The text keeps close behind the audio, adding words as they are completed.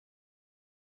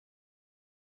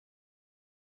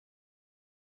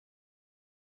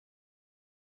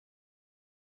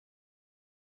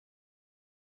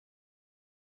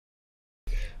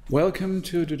Welcome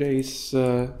to today's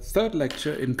third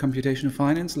lecture in Computational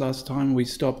Finance. Last time we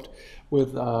stopped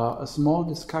with a small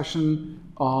discussion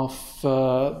of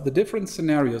the different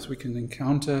scenarios we can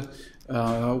encounter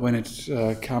when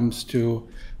it comes to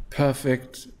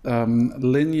perfect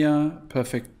linear,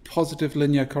 perfect positive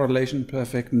linear correlation,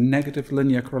 perfect negative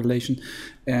linear correlation.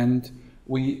 And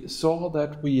we saw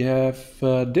that we have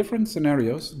different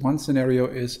scenarios. One scenario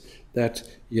is that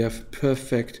you have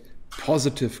perfect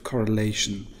positive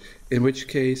correlation, in which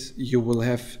case you will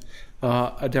have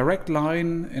a direct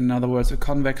line, in other words, a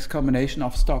convex combination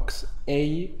of stocks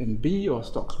A and B, or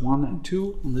stocks 1 and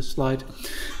 2 on this slide.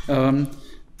 The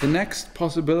next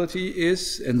possibility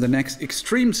is, and the next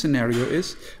extreme scenario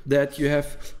is, that you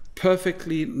have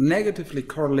perfectly negatively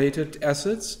correlated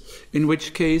assets, in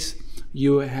which case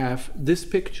you have this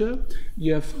picture,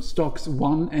 you have stocks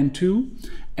 1 and 2,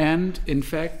 and in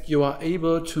fact you are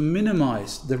able to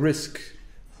minimize the risk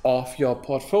of your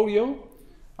portfolio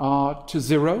to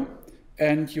zero,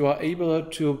 and you are able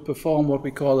to perform what we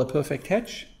call a perfect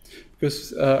hedge,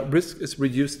 because risk is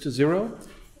reduced to zero,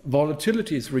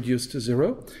 volatility is reduced to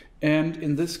zero, and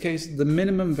in this case the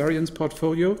minimum variance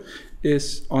portfolio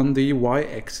is on the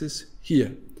y-axis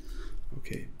here.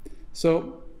 Okay,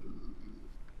 so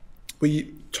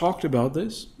we talked about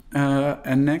this,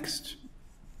 and next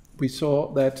we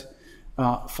saw that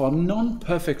for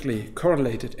non-perfectly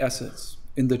correlated assets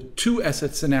in the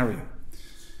two-asset scenario,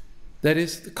 that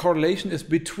is, the correlation is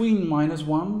between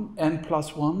 -1 and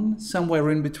 +1,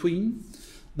 somewhere in between,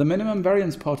 the minimum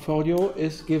variance portfolio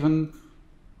is given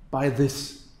by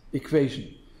this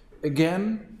equation.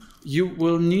 Again, you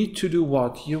will need to do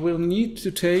what? You will need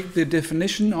to take the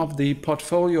definition of the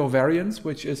portfolio variance,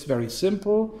 which is very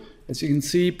simple. As you can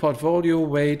see, portfolio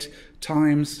weight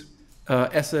times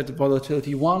asset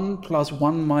volatility 1 plus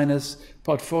 1 minus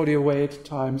portfolio weight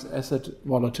times asset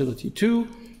volatility 2,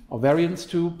 or variance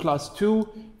 2 plus 2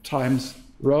 times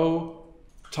rho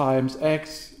times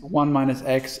x, 1 minus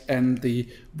x, and the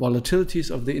volatilities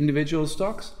of the individual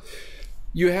stocks.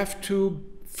 You have to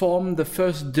form the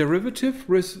first derivative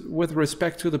with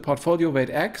respect to the portfolio weight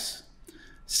x,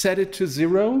 set it to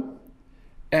 0,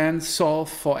 and solve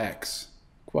for x.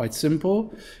 Quite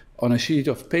simple. On a sheet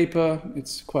of paper,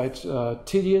 it's quite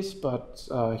tedious, but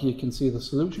here you can see the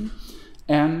solution.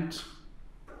 And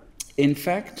in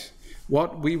fact,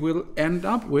 what we will end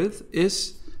up with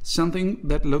is something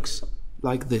that looks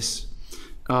like this.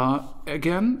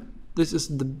 Again, this is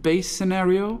the base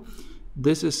scenario.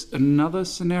 This is another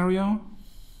scenario.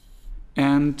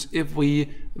 And if we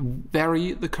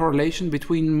vary the correlation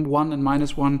between 1 and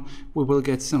 -1, we will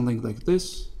get something like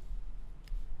this,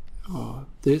 or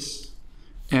this.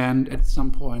 And at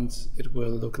some points it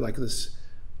will look like this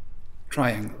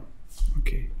triangle.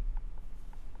 Okay.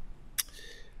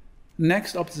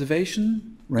 Next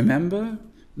observation, remember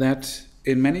that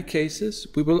in many cases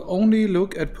we will only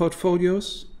look at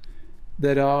portfolios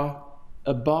that are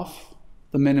above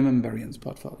the minimum variance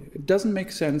portfolio. It doesn't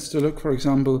make sense to look, for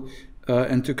example,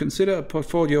 and to consider a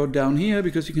portfolio down here,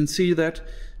 because you can see that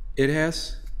it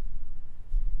has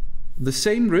the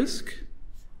same risk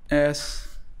as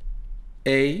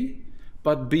A,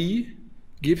 but B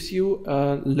gives you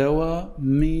a lower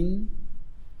mean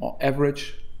or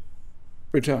average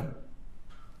return.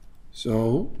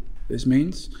 So this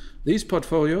means these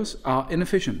portfolios are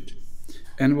inefficient,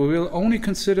 and we will only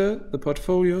consider the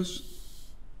portfolios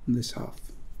in this half.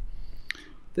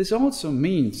 This also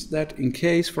means that in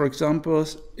case, for example,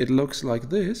 it looks like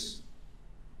this,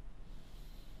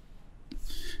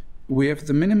 we have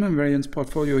the minimum variance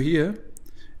portfolio here,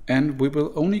 and we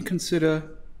will only consider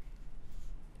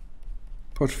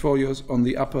portfolios on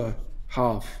the upper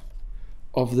half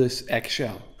of this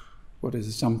eggshell, what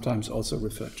is sometimes also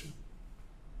referred to.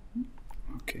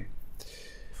 Okay.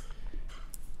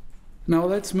 Now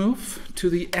let's move to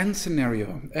the end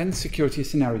scenario, end security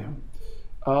scenario.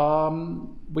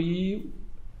 We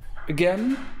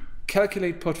again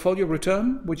calculate portfolio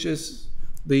return, which is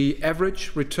the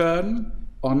average return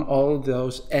on all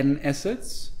those n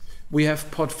assets. We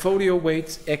have portfolio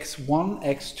weights x1,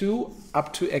 x2,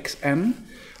 up to xn.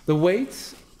 The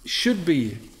weights should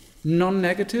be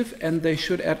non-negative, and they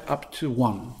should add up to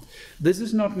 1. This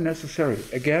is not necessary.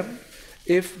 Again,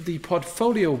 if the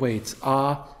portfolio weights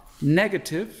are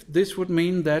negative, this would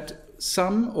mean that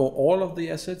some or all of the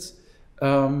assets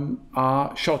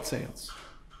are short sales.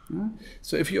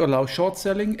 So if you allow short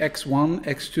selling, x1,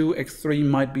 x2, x3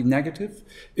 might be negative.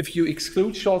 If you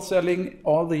exclude short selling,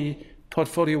 all the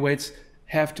portfolio weights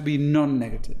have to be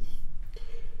non-negative.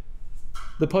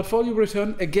 The portfolio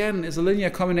return, again, is a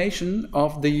linear combination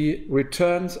of the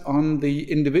returns on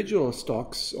the individual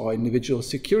stocks or individual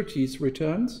securities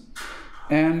returns.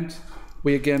 And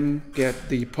we again get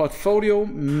the portfolio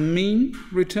mean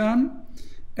return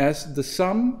as the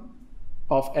sum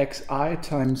of xi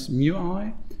times mu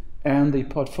I. And the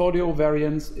portfolio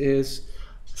variance is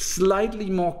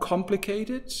slightly more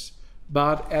complicated,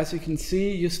 but as you can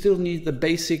see, you still need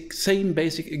the same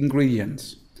basic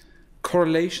ingredients.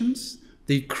 Correlations,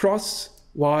 the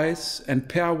crosswise and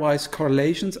pairwise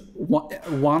correlations,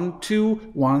 1, 2,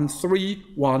 1, 3,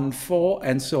 1, 4,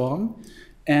 and so on,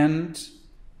 and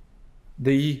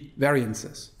the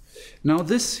variances. Now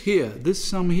this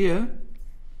sum here,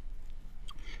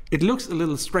 it looks a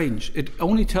little strange. It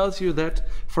only tells you that,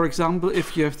 for example,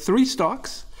 if you have 3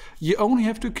 stocks, you only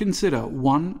have to consider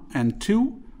 1 and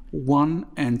 2, 1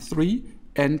 and 3,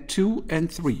 and 2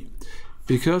 and 3.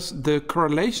 Because the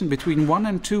correlation between 1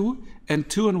 and 2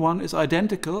 and 1 is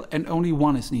identical and only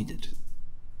 1 is needed.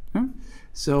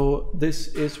 So this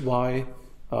is why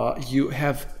you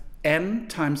have n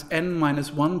times n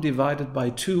minus 1 divided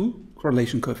by 2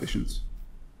 correlation coefficients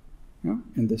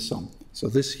in this sum. So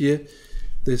this here,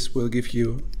 this will give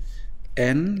you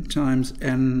n times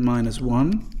n minus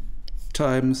 1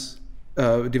 times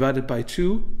divided by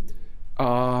 2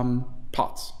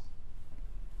 parts.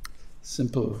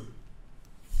 Simple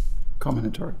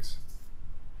combinatorics.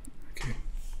 Okay.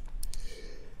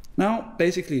 Now,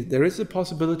 basically, there is a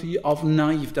possibility of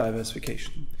naive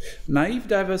diversification. Naive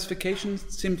diversification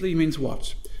simply means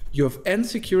what? You have n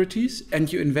securities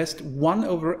and you invest 1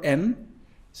 over n,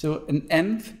 so an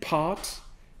nth part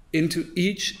into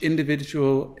each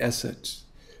individual asset.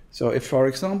 So if, for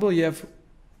example, you have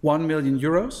 1 million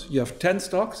euros, you have 10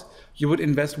 stocks, you would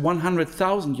invest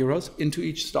 100,000 euros into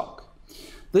each stock.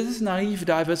 This is naive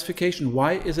diversification.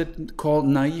 Why is it called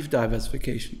naive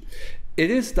diversification?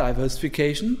 It is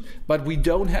diversification, but we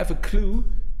don't have a clue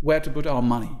where to put our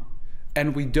money.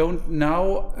 And we don't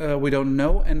know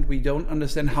and we don't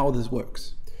understand how this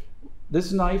works. This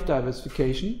is naive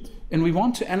diversification, and we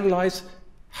want to analyze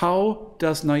how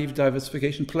does naive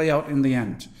diversification play out in the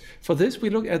end. For this, we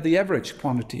look at the average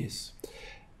quantities,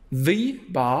 V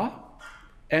bar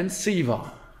and C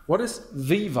var. What is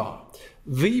V var?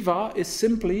 V var is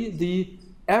simply the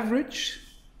average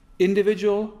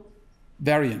individual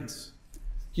variance.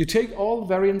 You take all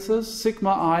variances, sigma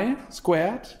I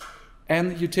squared,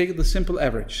 and you take the simple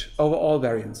average over all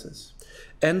variances.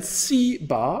 And C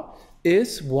bar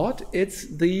is what? It's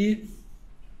the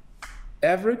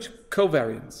average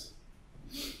covariance.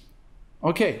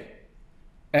 Okay,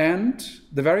 and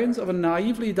the variance of a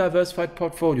naively diversified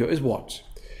portfolio is what?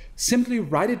 Simply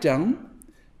write it down.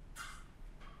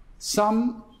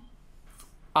 Sum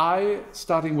I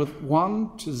starting with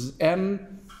 1 to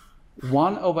n,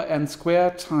 1 over n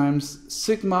squared times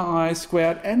sigma I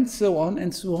squared, and so on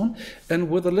and so on. And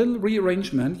with a little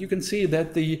rearrangement, you can see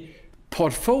that the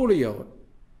portfolio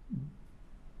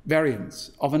variance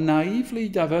of a naively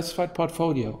diversified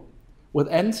portfolio with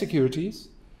n securities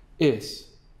is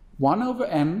 1 over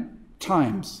n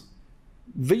times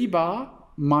V bar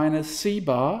minus C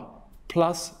bar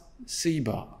plus C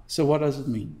bar. So what does it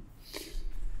mean?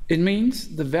 It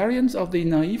means the variance of the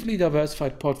naively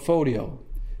diversified portfolio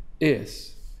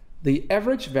is the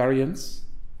average variance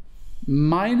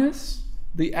minus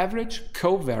the average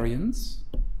covariance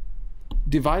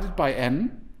divided by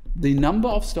n, the number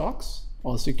of stocks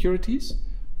or securities,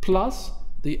 plus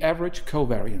the average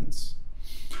covariance.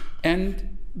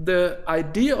 And the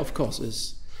idea, of course,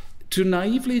 is to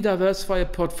naively diversify a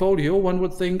portfolio, one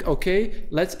would think, okay,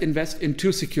 let's invest in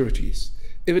 2 securities.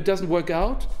 If it doesn't work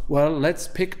out, well, let's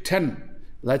pick 10.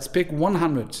 Let's pick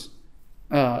 100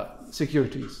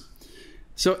 securities.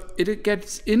 So it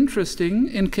gets interesting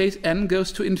in case n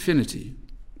goes to infinity.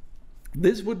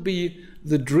 This would be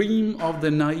the dream of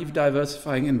the naive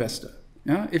diversifying investor.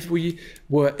 Yeah? If we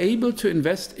were able to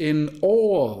invest in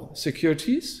all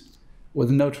securities with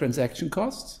no transaction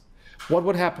costs, what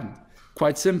would happen?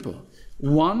 Quite simple.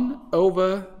 1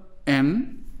 over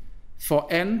n for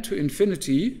n to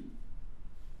infinity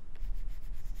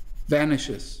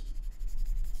vanishes.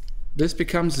 This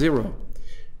becomes 0.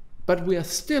 But we are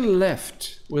still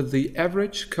left with the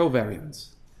average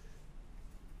covariance.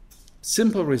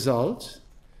 Simple result,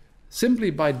 simply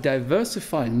by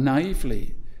diversifying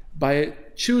naively, by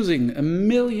choosing 1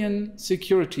 million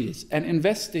securities and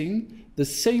investing the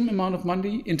same amount of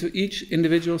money into each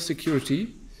individual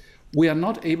security, we are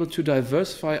not able to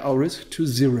diversify our risk to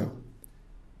 0.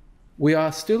 We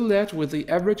are still left with the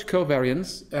average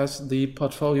covariance as the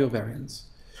portfolio variance.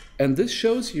 And this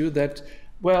shows you that,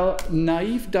 well,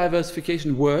 naive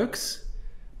diversification works,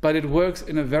 but it works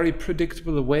in a very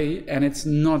predictable way, and it's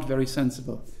not very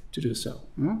sensible to do so.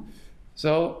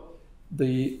 So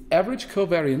the average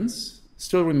covariance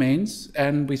still remains,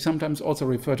 and we sometimes also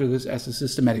refer to this as a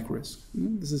systematic risk.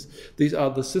 These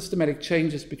are the systematic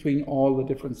changes between all the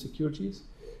different securities,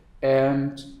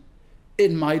 and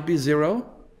it might be zero.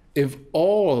 If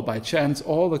by chance,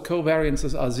 all the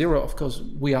covariances are zero, of course,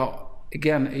 we are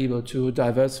again able to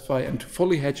diversify and to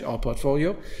fully hedge our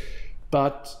portfolio,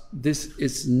 but this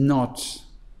is not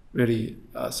really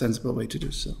a sensible way to do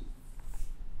so.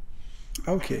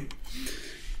 Okay.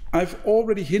 I've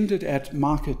already hinted at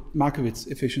Markowitz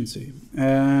efficiency,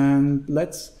 and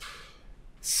let's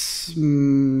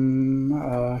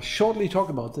shortly talk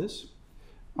about this.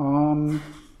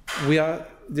 We are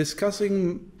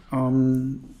discussing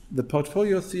the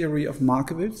portfolio theory of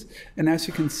Markowitz, and as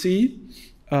you can see,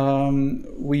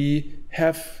 we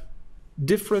have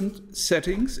different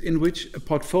settings in which a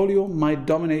portfolio might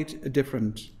dominate a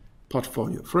different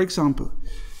portfolio. For example,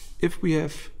 if we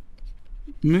have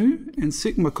mu and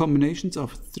sigma combinations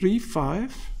of 3,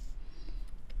 5,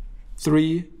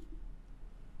 3,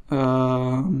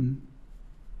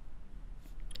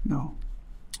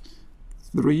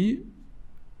 3,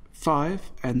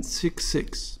 5, and 6,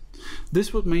 6.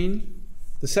 This would mean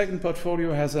the second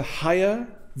portfolio has a higher,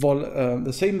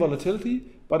 the same volatility,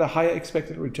 but a higher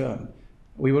expected return.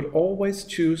 We would always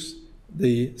choose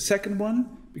the second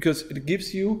one because it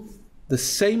gives you the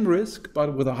same risk,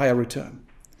 but with a higher return.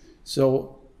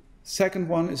 So second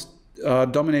one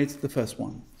dominates the first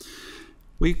one.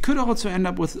 We could also end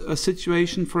up with a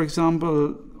situation, for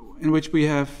example, in which we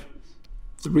have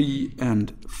 3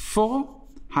 and 4,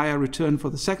 higher return for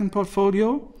the second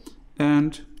portfolio,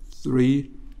 and 3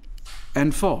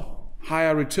 and 4,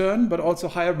 higher return but also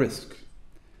higher risk.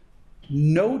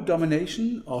 No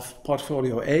domination of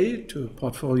portfolio A to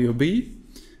portfolio B,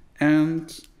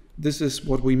 and this is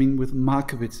what we mean with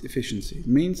Markowitz efficiency. It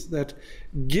means that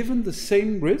given the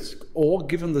same risk or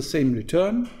given the same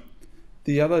return,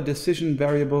 the other decision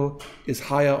variable is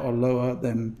higher or lower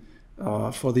than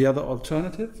for the other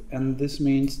alternative, and this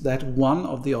means that one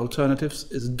of the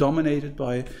alternatives is dominated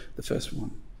by the first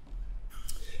one.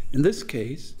 In this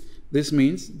case, this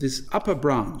means this upper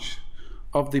branch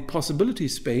of the possibility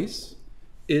space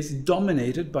is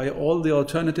dominated by all the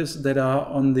alternatives that are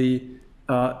on the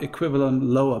equivalent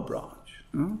lower branch.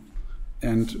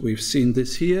 And we've seen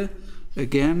this here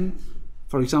again.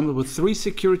 For example, with 3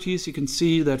 securities, you can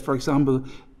see that, for example,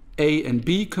 A and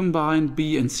B combined,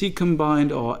 B and C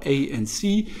combined, or A and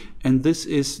C, and this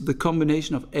is the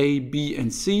combination of A, B,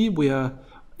 and C. We are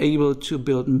able to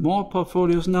build more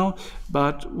portfolios now,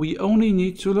 but we only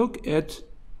need to look at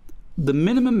the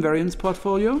minimum variance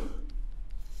portfolio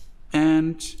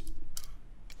and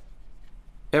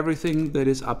everything that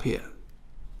is up here.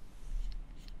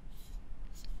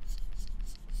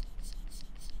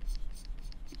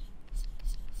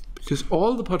 Because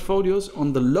all the portfolios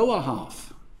on the lower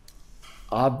half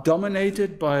are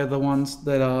dominated by the ones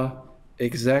that are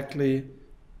exactly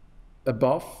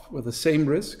above with the same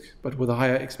risk, but with a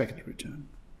higher expected return.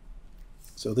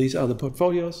 So these are the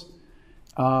portfolios,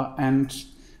 and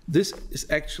this is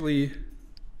actually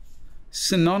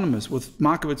synonymous with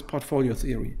Markowitz portfolio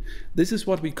theory. This is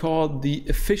what we call the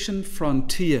efficient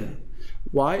frontier.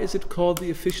 Why is it called the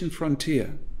efficient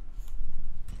frontier?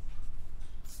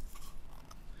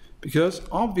 Because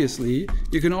obviously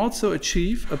you can also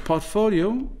achieve a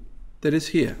portfolio that is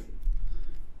here.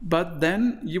 But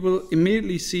then you will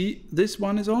immediately see this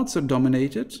one is also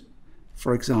dominated,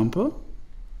 for example,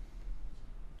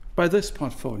 by this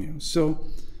portfolio. So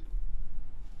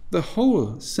the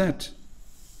whole set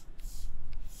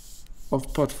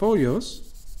of portfolios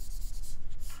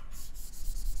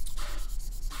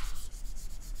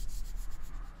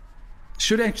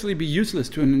should actually be useless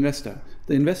to an investor.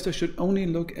 The investor should only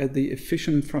look at the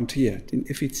efficient frontier, den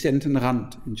effizienten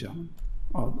Rand in German,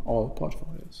 of all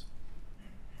portfolios.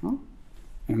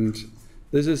 And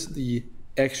this is the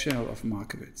eggshell of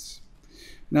Markowitz.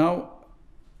 Now,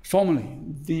 formally,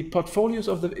 the portfolios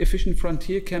of the efficient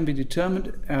frontier can be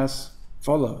determined as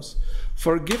follows.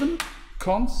 For a given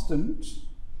constant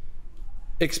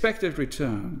expected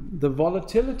return, the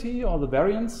volatility or the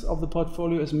variance of the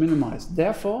portfolio is minimized.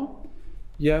 Therefore,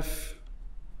 you have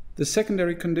the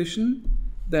secondary condition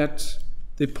that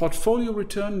the portfolio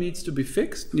return needs to be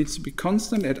fixed, needs to be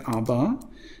constant at R bar.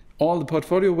 All the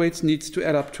portfolio weights needs to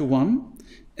add up to 1,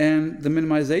 and the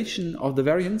minimization of the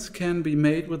variance can be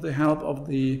made with the help of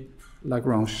the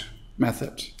Lagrange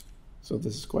method. So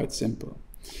this is quite simple.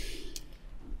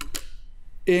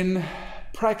 In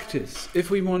practice, if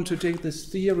we want to take this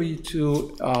theory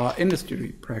to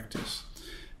industry practice,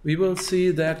 we will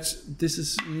see that this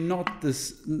is not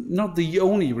the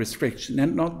only restriction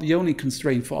and not the only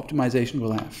constraint for optimization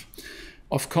we'll have.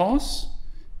 Of course,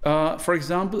 for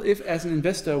example, if as an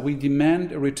investor we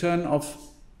demand a return of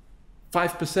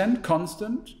 5%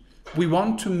 constant, we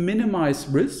want to minimize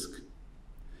risk,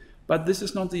 but this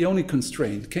is not the only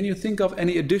constraint. Can you think of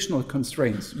any additional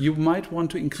constraints you might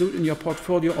want to include in your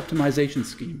portfolio optimization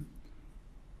scheme?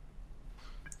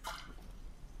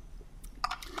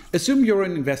 Assume you're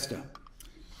an investor.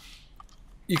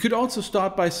 You could also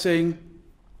start by saying,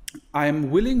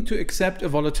 I'm willing to accept a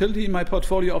volatility in my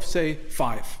portfolio of, say,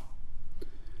 5.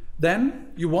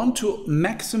 Then you want to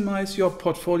maximize your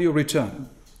portfolio return.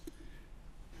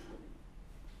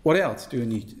 What else do you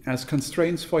need as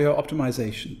constraints for your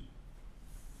optimization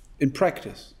in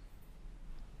practice?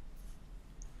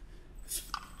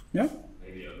 Yeah?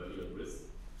 Maybe a value at risk.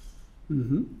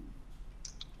 Mm-hmm.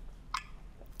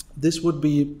 This would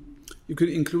be, you could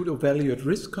include a value at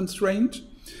risk constraint,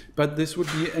 but this would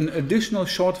be an additional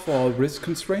shortfall risk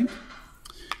constraint.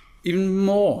 Even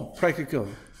more practical.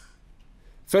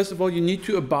 First of all, you need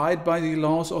to abide by the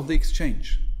laws of the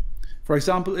exchange. For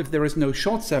example, if there is no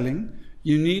short selling,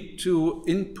 you need to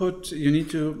include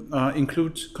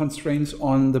constraints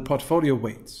on the portfolio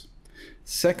weights.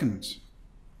 Second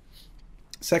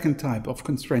type of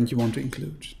constraint you want to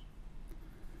include.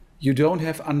 You don't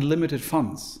have unlimited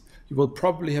funds. You will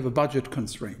probably have a budget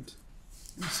constraint.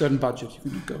 A certain budget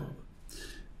you can go over.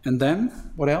 And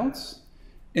then, what else?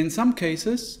 In some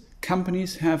cases,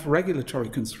 companies have regulatory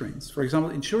constraints. For example,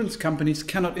 insurance companies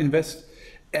cannot invest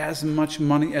as much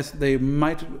money as they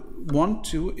might want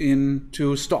to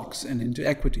into stocks and into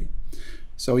equity.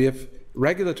 So you have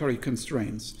regulatory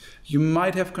constraints. You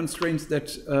might have constraints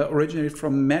that originate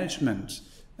from management,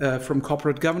 from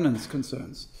corporate governance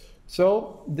concerns.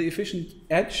 So the efficient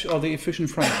edge or the efficient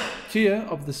frontier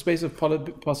of the space of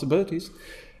possibilities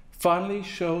finally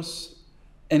shows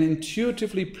an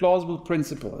intuitively plausible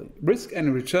principle. Risk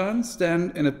and return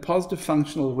stand in a positive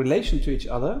functional relation to each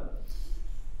other.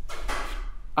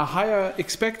 A higher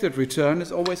expected return is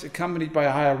always accompanied by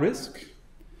a higher risk.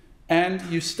 And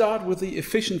you start with the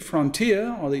efficient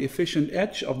frontier or the efficient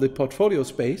edge of the portfolio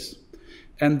space.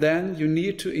 And then you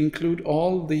need to include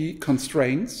all the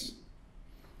constraints.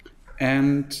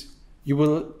 And you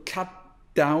will cut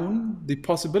down the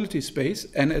possibility space.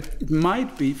 And it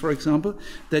might be, for example,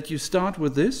 that you start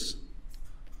with this,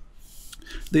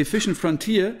 the efficient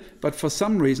frontier, but for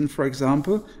some reason, for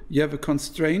example, you have a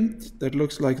constraint that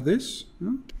looks like this.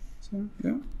 So,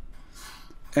 yeah.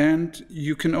 And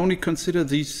you can only consider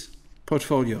these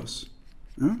portfolios.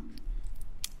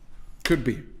 Could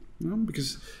be,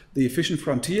 because the efficient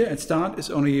frontier at start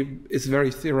is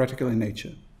very theoretical in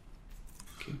nature.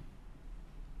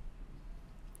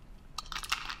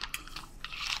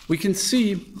 We can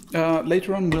see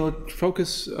later on we'll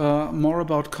focus more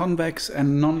about convex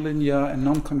and nonlinear and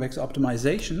non-convex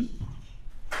optimization.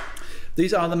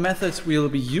 These are the methods we'll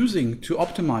be using to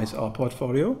optimize our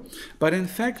portfolio. But in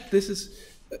fact, this is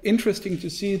interesting to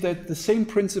see that the same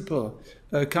principle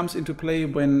comes into play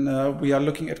when we are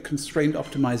looking at constraint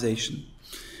optimization.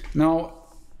 Now,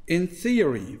 in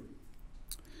theory,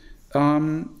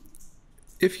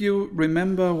 if you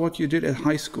remember what you did at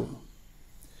high school,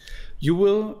 you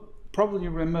will probably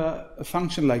remember a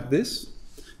function like this,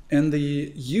 and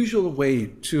the usual way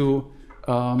to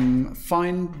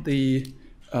find the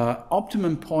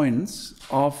optimum points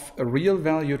of a real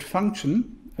valued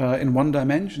function in one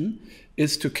dimension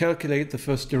is to calculate the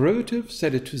first derivative,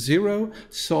 set it to 0,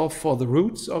 solve for the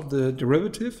roots of the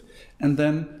derivative, and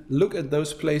then look at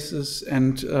those places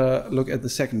and look at the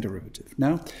second derivative.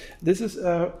 Now, this is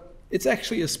it's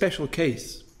actually a special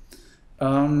case.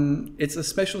 It's a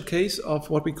special case of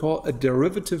what we call a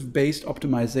derivative-based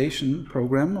optimization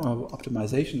program or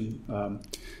optimization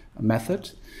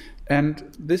method.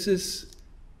 And this is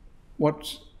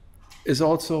what is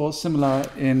also similar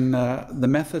in the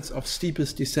methods of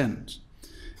steepest descent.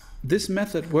 This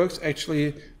method works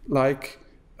actually like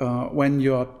when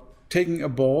you're taking a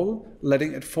ball,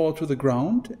 letting it fall to the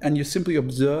ground, and you simply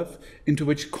observe into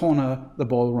which corner the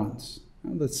ball runs.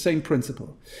 The same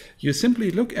principle. You simply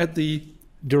look at the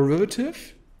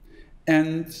derivative,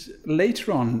 and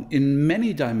later on, in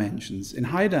many dimensions, in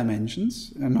high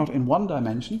dimensions, and not in one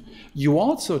dimension, you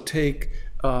also take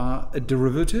a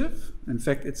derivative. In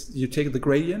fact, you take the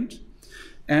gradient,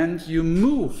 and you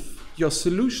move your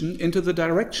solution into the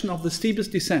direction of the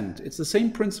steepest descent. It's the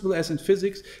same principle as in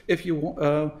physics if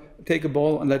you take a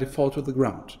ball and let it fall to the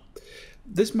ground.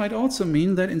 This might also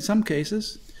mean that in some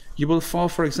cases, you will fall,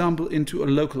 for example, into a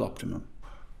local optimum.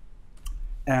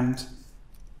 And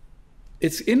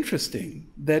it's interesting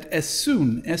that as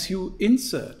soon as you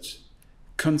insert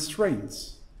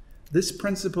constraints, this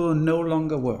principle no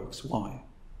longer works. Why?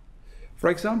 For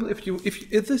example,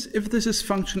 if this is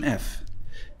function f,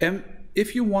 and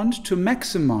if you want to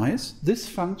maximize this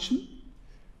function,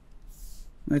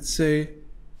 let's say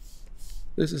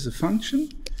this is a function,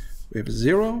 we have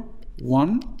 0,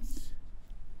 1,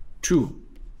 2,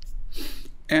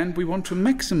 and we want to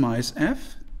maximize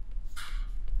f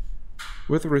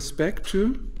with respect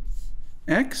to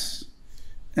x,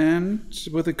 and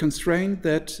with a constraint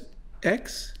that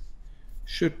x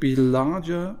should be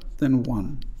larger than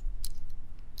 1.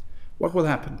 What will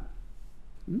happen?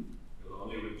 You'll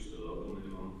only reach the local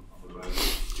minimum on the right.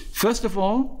 First of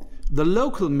all, the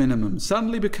local minimum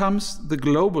suddenly becomes the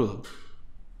global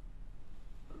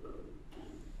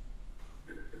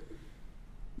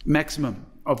maximum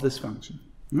of this function.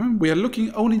 We are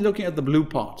only looking at the blue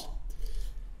part.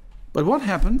 But what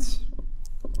happens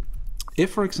if,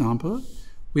 for example,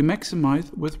 we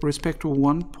maximize with respect to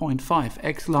 1.5,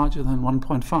 x larger than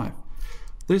 1.5?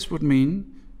 This would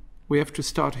mean we have to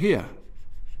start here.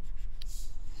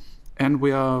 And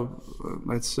we are,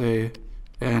 let's say,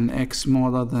 an x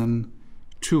smaller than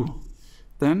 2.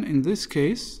 Then, in this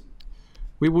case,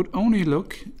 we would only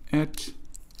look at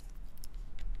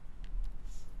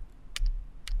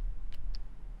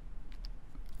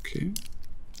okay.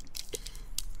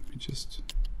 Let me just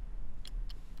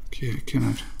I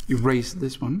cannot erase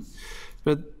this one.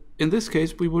 But in this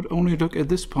case, we would only look at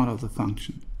this part of the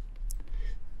function.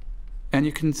 And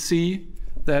you can see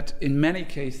that in many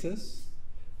cases,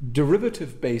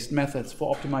 derivative-based methods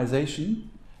for optimization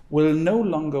will no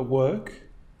longer work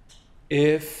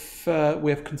if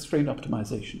we have constraint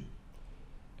optimization.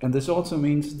 And this also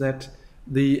means that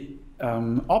the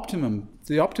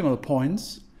optimal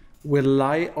points will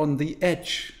lie on the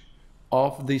edge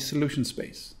of the solution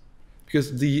space.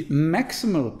 Because the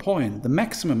maximal point, the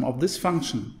maximum of this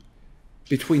function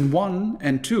between 1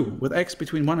 and 2, with x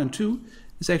between 1 and 2,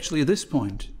 is actually this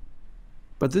point.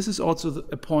 But this is also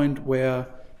a point where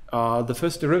the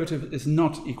first derivative is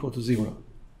not equal to 0.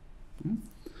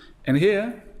 And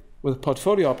here, with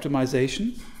portfolio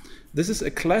optimization, this is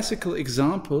a classical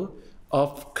example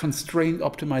of constraint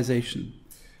optimization.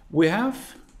 We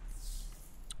have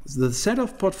the set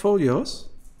of portfolios,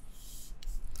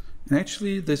 and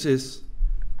actually this is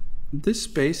this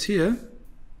space here.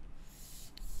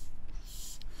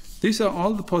 These are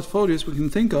all the portfolios we can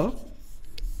think of,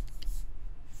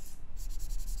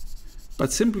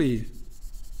 but simply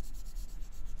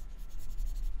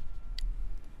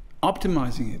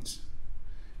optimizing it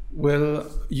will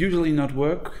usually not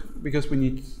work because we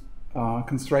need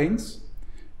constraints,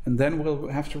 and then we'll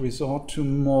have to resort to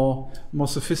more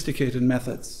sophisticated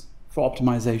methods for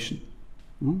optimization,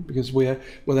 because we'll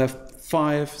have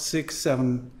 5, 6,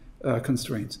 7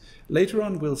 constraints. Later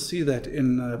on, we'll see that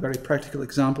in a very practical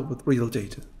example with real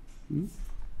data.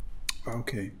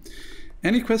 Okay.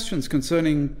 Any questions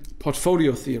concerning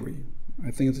portfolio theory? I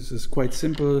think this is quite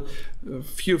simple. A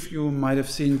few of you might have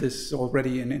seen this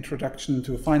already in Introduction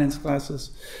to Finance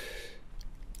classes.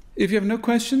 If you have no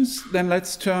questions, then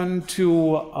let's turn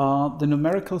to the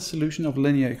numerical solution of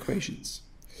linear equations.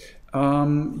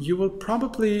 You will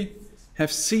probably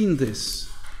have seen this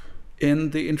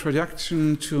in the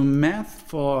Introduction to Math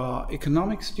for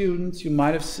economic students. You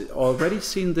might have already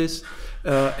seen this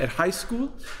at high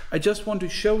school. I just want to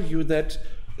show you that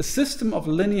a system of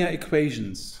linear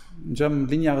equations, in German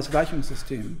lineares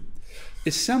Gleichungssystem,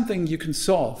 is something you can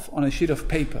solve on a sheet of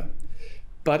paper,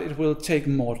 but it will take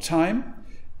more time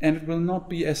and it will not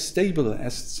be as stable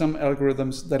as some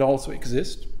algorithms that also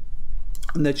exist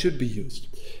and that should be used.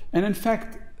 And in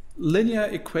fact, linear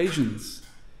equations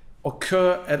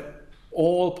occur at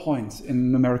all points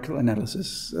in numerical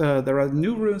analysis. There are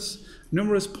numerous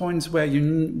points where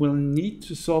you will need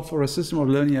to solve for a system of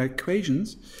linear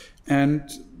equations, and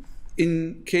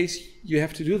in case you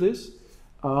have to do this,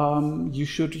 you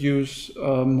should use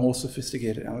a more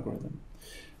sophisticated algorithm.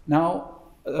 Now,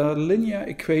 a linear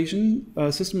equation,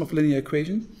 a system of linear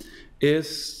equation,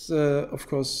 is of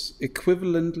course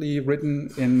equivalently written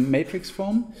in matrix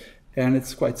form, and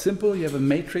it's quite simple. You have a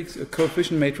matrix, a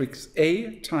coefficient matrix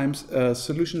A times a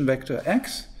solution vector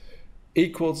X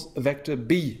equals a vector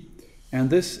B. And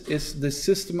this is the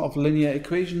system of linear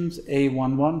equations,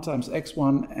 A11 times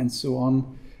X1 and so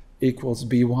on equals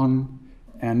B1.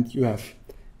 And you have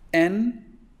n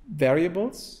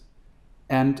variables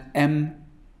and m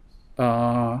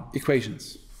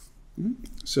equations.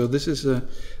 So this is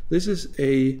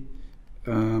a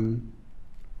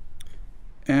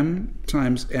m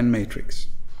times n matrix.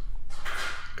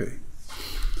 Okay.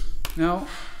 Now,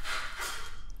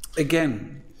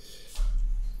 again,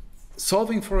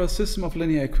 solving for a system of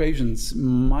linear equations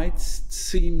might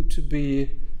seem to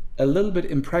be a little bit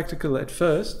impractical at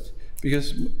first,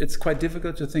 because it's quite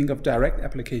difficult to think of direct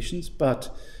applications,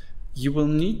 but you will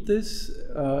need this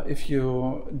if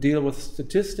you deal with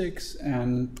statistics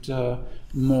and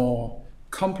more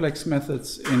complex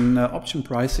methods in option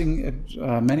pricing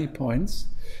at many points.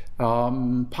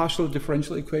 Partial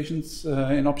differential equations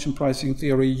in option pricing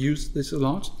theory use this a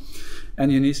lot,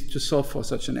 and you need to solve for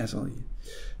such an SLE.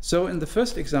 So in the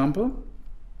first example,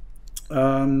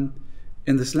 in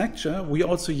this lecture, we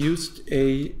also used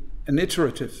an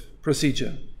iterative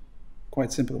procedure,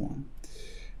 quite simple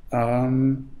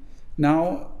one.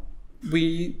 Now,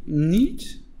 we need,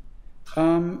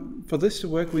 for this to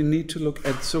work, we need to look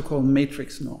at so-called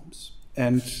matrix norms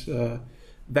and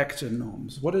vector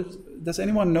norms. Does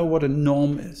anyone know what a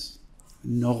norm is? A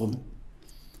norm,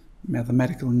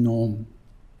 mathematical norm.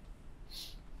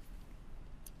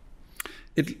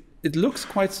 It looks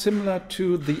quite similar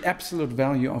to the absolute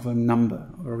value of a number,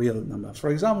 or a real number. For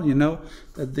example, you know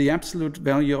that the absolute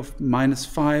value of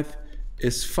 -5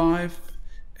 is 5,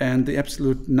 and the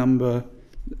absolute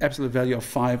value of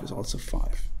 5 is also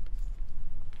 5.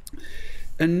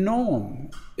 A norm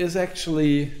is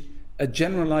actually a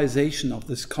generalization of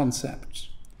this concept.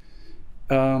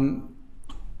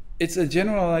 It's a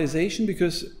generalization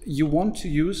because you want to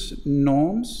use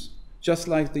norms, just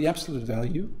like the absolute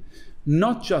value,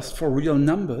 not just for real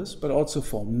numbers, but also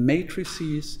for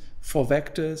matrices, for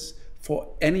vectors, for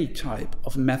any type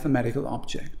of mathematical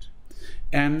object.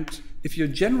 And if you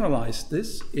generalize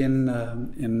this in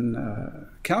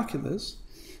calculus,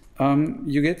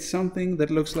 you get something that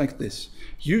looks like this.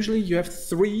 Usually you have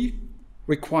 3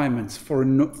 requirements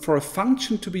for a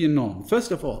function to be a norm.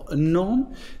 First of all, a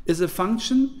norm is a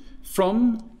function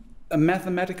from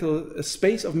a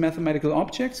space of mathematical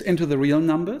objects into the real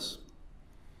numbers.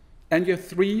 And you have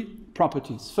 3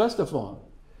 properties. First of all,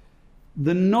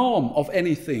 the norm of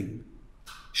anything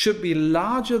should be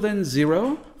larger than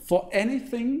 0 for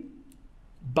anything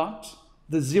but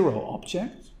the 0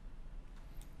 object.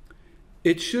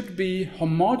 It should be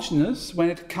homogeneous when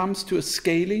it comes to a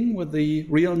scaling with the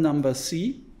real number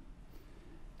c.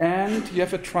 And you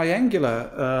have a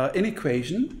triangular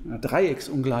inequation, a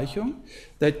Dreiecksungleichung,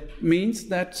 that means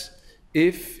that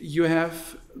if you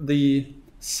have the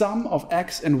sum of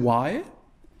x and y,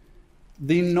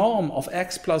 the norm of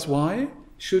x plus y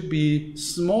should be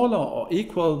smaller or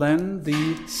equal than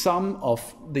the sum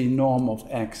of the norm of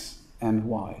x and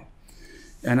y.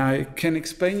 And I can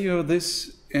explain you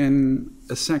this in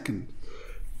a second.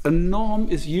 A norm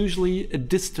is usually a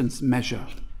distance measure.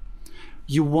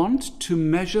 You want to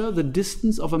measure the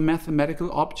distance of a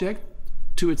mathematical object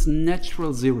to its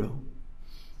natural 0.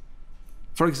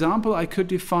 For example, I could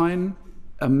define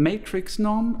a matrix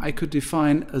norm, I could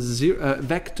define a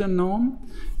vector norm,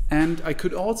 and I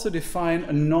could also define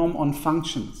a norm on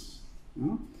functions.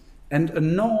 And a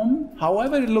norm,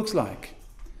 however it looks like,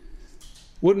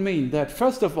 would mean that,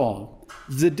 first of all,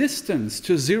 the distance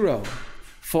to 0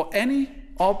 for any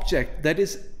object that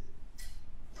is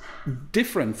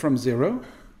different from 0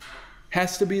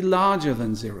 has to be larger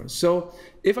than 0. So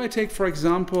if I take, for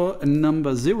example, a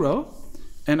number 0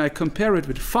 and I compare it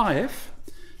with 5,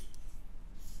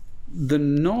 the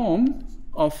norm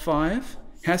of 5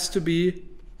 has to be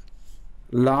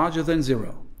larger than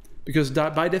 0. Because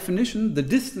by definition, the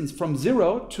distance from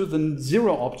 0 to the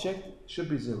 0 object should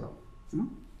be 0.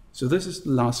 So this is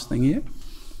the last thing here.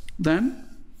 Then,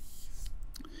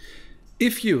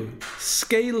 if you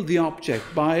scale the object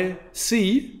by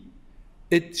c,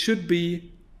 it should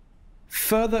be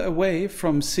further away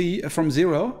from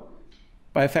 0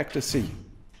 by a factor c.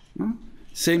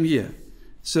 Same here.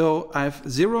 So I have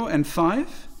 0 and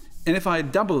 5, and if I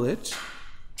double it,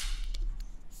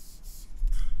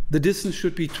 the distance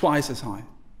should be twice as high.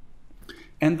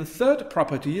 And the third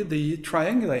property, the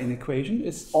triangular inequation,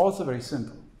 is also very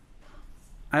simple.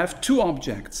 I have 2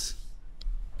 objects.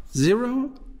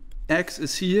 0, x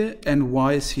is here, and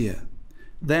y is here.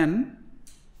 Then,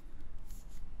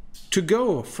 to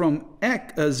go from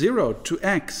 0 to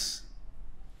x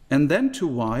and then to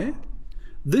y,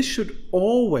 this should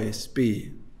always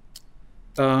be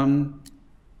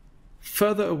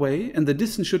further away, and the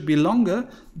distance should be longer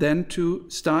than to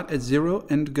start at 0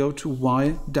 and go to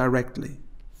y directly.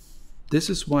 This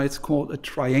is why it's called a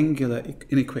triangular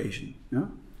inequation. Yeah?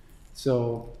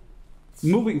 So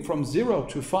moving from 0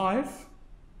 to 5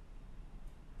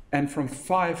 and from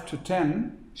 5 to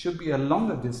 10 should be a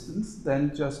longer distance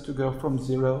than just to go from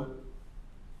 0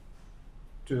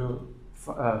 to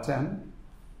 10,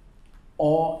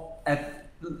 or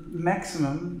at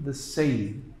maximum the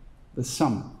same, the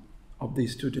sum. of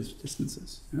these two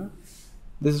distances. Yeah?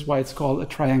 This is why it's called a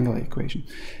triangular equation.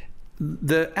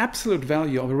 The absolute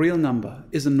value of a real number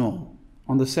is a norm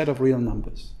on the set of real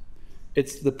numbers.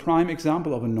 It's the prime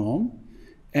example of a norm,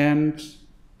 and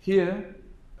here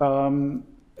a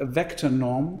vector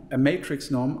norm, a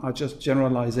matrix norm are just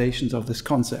generalizations of this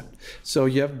concept. So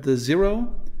you have the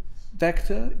zero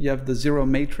vector, you have the zero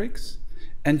matrix,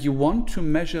 and you want to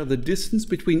measure the distance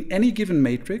between any given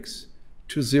matrix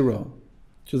to zero,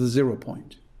 to the 0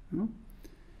 point.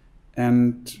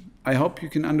 And I hope you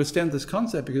can understand this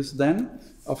concept, because then,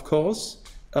 of course,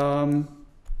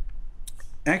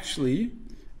 actually,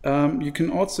 you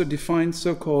can also define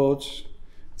so-called,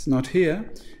 it's not here,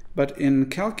 but in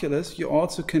calculus, you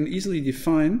also can easily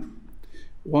define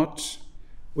what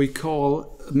we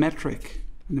call a metric,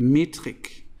 a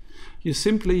metric. You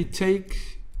simply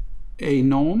take a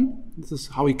norm. This is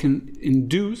how we can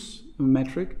induce a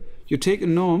metric. You take a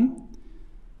norm,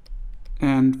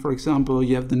 and for example,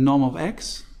 you have the norm of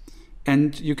x,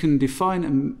 and you can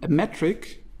define a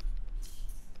metric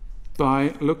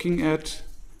by looking at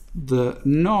the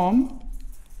norm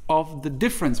of the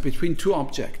difference between two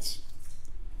objects.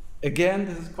 Again,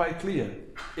 this is quite clear.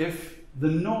 If the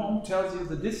norm tells you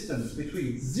the distance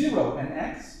between 0 and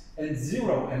x and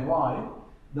 0 and y,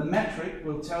 the metric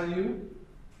will tell you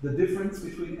the difference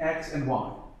between x and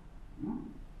y.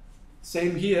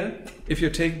 Same here, if you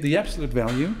take the absolute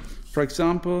value, for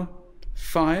example,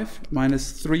 5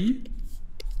 minus 3,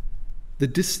 the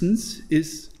distance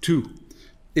is 2.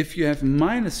 If you have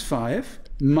minus 5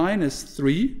 minus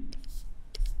 3,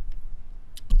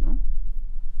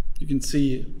 you can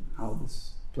see how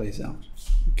this plays out.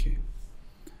 Okay.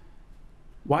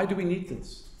 Why do we need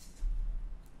this?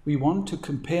 We want to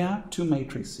compare two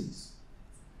matrices.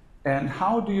 And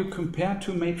how do you compare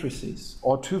two matrices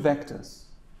or two vectors?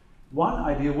 One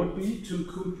idea would be to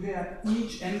compare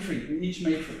each entry in each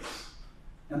matrix.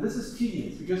 And this is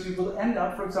tedious, because you will end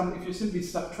up, for example, if you simply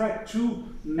subtract two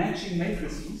matching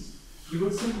matrices, you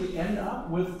will simply end up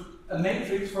with a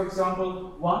matrix, for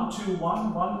example, 1, 2,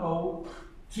 1, 1, 0,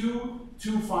 2,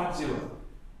 2, 5, 0.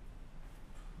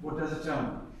 What does it tell me?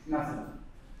 Nothing.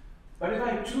 But if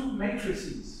I have two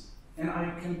matrices and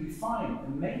I can define a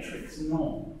matrix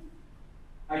norm,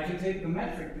 I can take the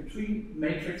metric between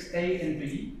matrix A and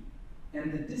B,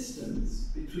 and the distance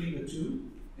between the two,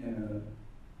 in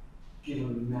a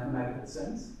given mathematical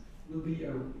sense, will be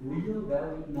a real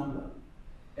valued number.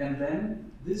 And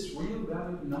then this real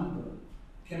valued number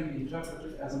can be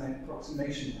interpreted as an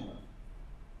approximation error.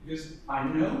 Because I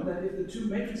know that if the two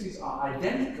matrices are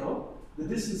identical, the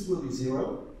distance will be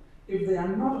 0. If they are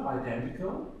not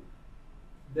identical,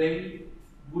 the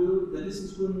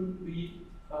distance will be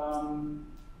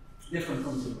different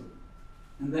from 0.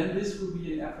 And then this will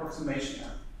be an approximation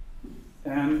error.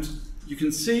 And you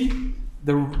can see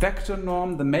the vector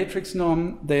norm, the matrix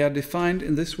norm, they are defined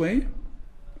in this way.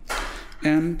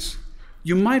 And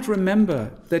you might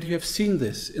remember that you have seen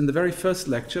this in the very first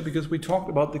lecture, because we talked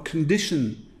about the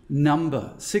condition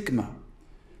number, sigma.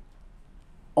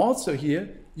 Also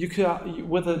here, you can,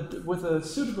 with a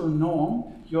suitable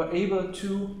norm, you are able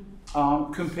to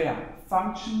compare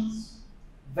functions,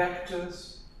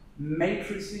 vectors,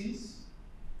 matrices.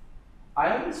 I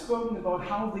haven't spoken about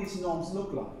how these norms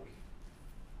look like,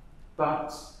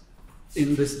 but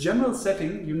in this general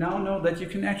setting, you now know that you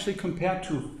can actually compare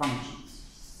two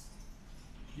functions.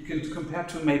 You can compare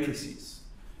two matrices.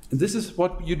 And this is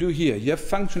what you do here. You have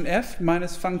function f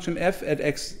minus function f at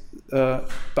x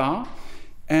bar,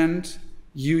 and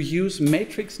you use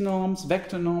matrix norms,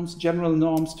 vector norms, general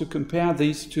norms to compare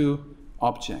these two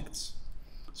objects.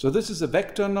 So this is a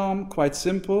vector norm, quite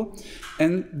simple.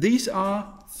 And these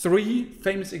are three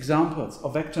famous examples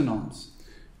of vector norms.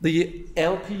 The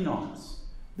LP norms,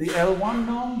 the L1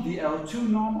 norm, the L2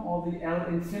 norm, or the L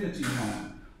infinity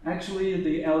norm. Actually,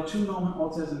 the L2 norm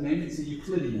also has a name, it's a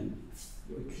Euclidean,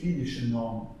 the Euclidische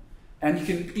norm. And you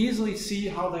can easily see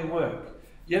how they work.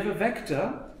 You have a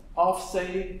vector of,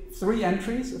 say, 3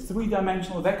 entries, a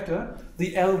 3-dimensional vector.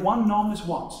 The L1 norm is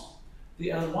what? The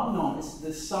L1 norm is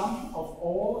the sum of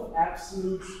all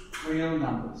absolute real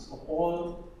numbers, of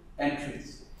all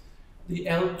entries. The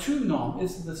L2 norm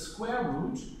is the square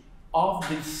root of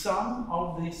the sum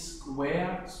of the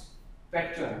squared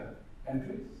vector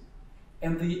entries.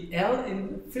 And the L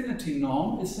infinity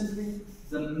norm is simply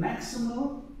the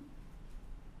maximal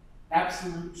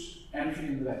absolute entry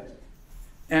in the vector.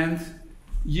 And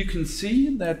you can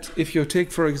see that if you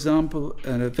take, for example,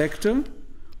 a vector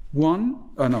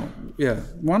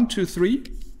 1, 2, 3,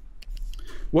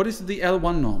 what is the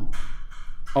L1 norm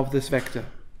of this vector?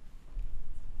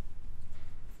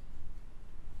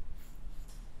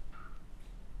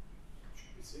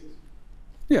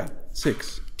 Yeah,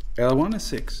 6. L1 is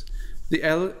 6. The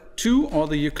L2 or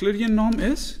the Euclidean norm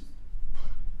is?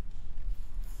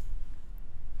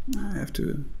 I have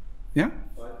to, yeah?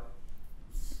 5.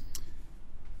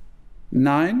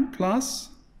 9 plus?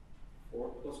 4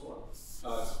 plus 1. It's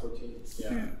 14.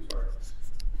 Yeah, Yeah. sorry.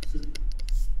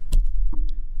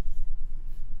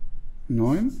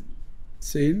 9,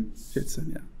 10,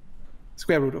 14, yeah.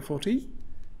 Square root of 14.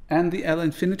 And the L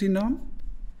infinity norm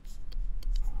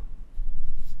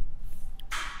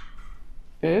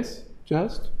is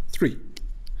just 3.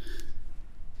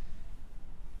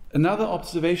 Another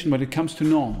observation when it comes to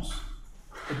norms.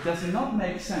 It does not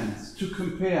make sense to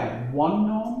compare one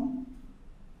norm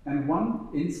and one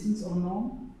instance of a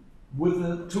norm with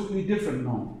a totally different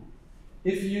norm.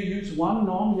 If you use one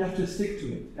norm, you have to stick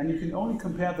to it. And you can only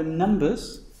compare the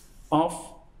numbers of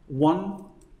one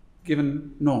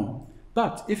given norm.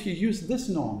 But if you use this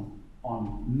norm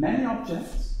on many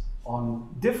objects,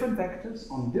 on different vectors,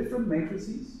 on different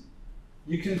matrices,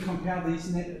 you can compare these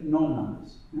norm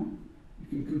numbers. Yeah? You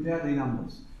can compare the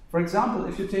numbers. For example,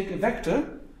 if you take a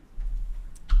vector,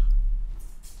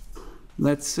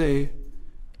 let's say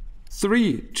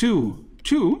 3, 2,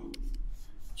 2,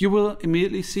 you will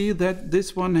immediately see that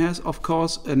this one has, of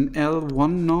course, an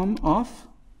L1 norm of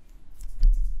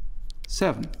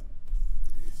 7.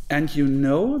 And you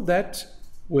know that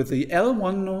with the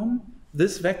L1 norm,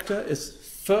 this vector is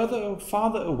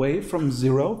farther away from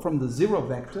 0, from the 0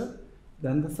 vector,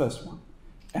 than the first one.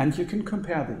 And you can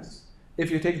compare these. If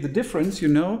you take the difference, you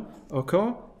know,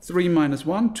 okay, 3 minus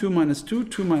 1, 2 minus 2,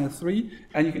 2 minus 3,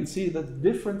 and you can see that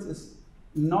the difference is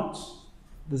not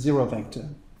the 0 vector.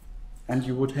 And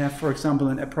you would have, for example,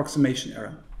 an approximation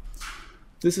error.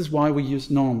 This is why we use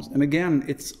norms. And again,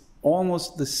 it's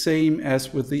almost the same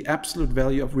as with the absolute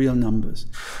value of real numbers.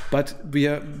 But we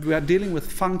are dealing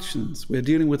with functions, we are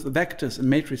dealing with vectors and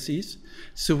matrices,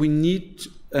 so we need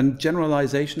a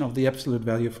generalization of the absolute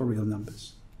value for real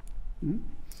numbers.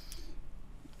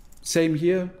 Same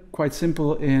here, quite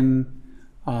simple in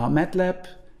MATLAB,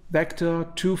 vector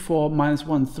 2, 4, minus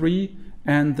 1, 3,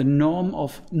 and the norm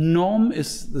of norm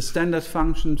is the standard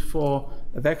function for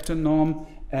a vector norm,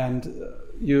 and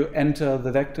you enter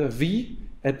the vector v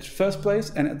at first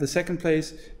place, and at the second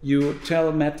place you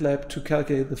tell MATLAB to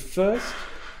calculate the first,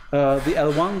 the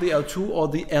L1, the L2, or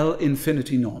the L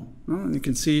infinity norm. And you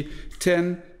can see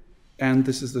 10, and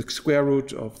this is the square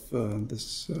root of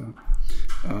this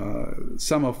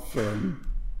sum of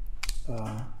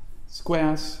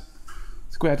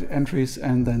squared entries,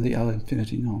 and then the L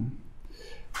infinity norm.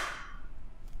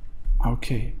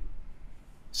 Okay,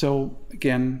 so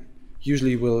again,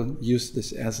 usually we'll use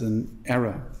this as an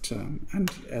error term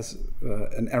and as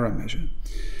an error measure.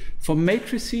 For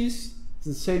matrices,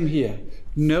 the same here.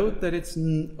 Note that it's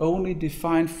only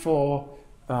defined for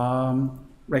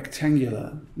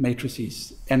rectangular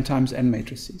matrices, n times n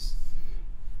matrices.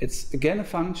 It's again a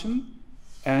function,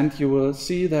 and you will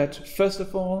see that first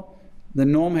of all, the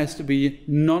norm has to be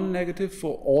non-negative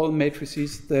for all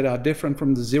matrices that are different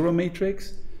from the 0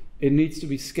 matrix. It needs to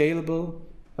be scalable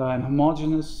and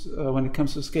homogeneous when it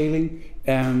comes to scaling,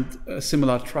 and a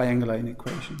similar triangular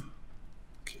inequation.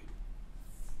 Okay.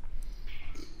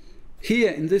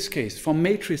 Here, in this case, for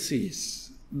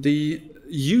matrices, the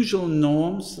usual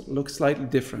norms look slightly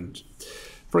different.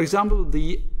 For example,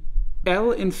 the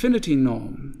L infinity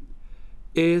norm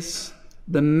is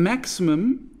the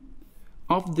maximum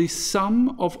of the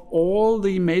sum of all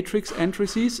the matrix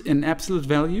entries in absolute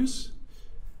values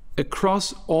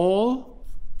across all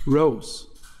rows.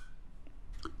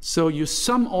 So you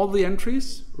sum all the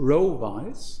entries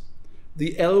row-wise.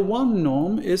 The L1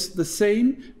 norm is the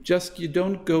same, just you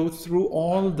don't go through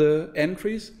all the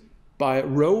entries by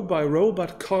row, but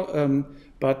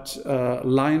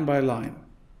line by line.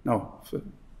 No,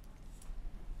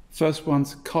 first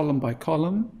one's column by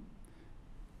column.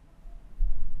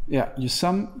 Yeah, you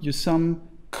sum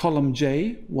column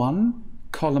J1,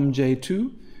 column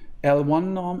J2. L1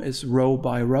 norm is row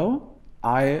by row,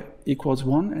 I equals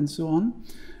 1, and so on.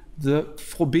 The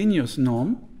Frobenius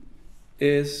norm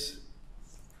is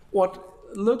what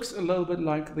looks a little bit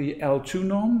like the L2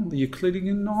 norm, the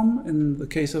Euclidean norm in the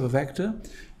case of a vector.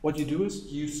 What you do is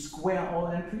you square all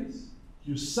entries,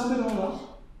 you sum it all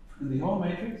up in the whole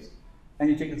matrix, and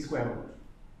you take the square root.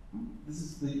 This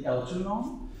is the L2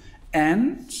 norm.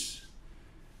 And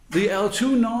the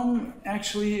L2 norm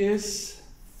actually is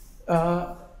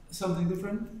something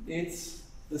different. It's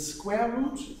the square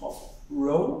root of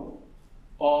row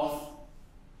of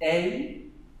A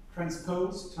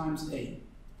transpose times A.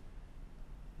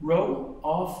 Row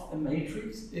of a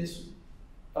matrix is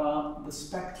the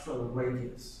spectral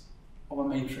radius of a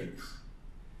matrix.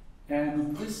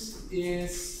 And this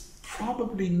is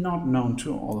probably not known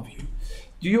to all of you.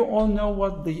 Do you all know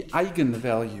what the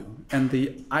eigenvalue and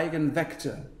the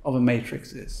eigenvector of a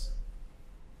matrix is?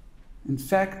 In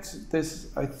fact,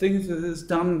 I think this is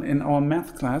done in our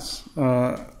math class.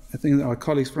 I think our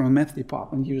colleagues from our math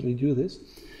department usually do this.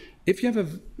 If you have a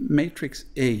matrix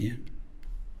A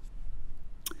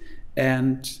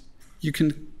and you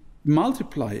can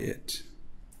multiply it,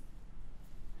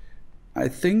 I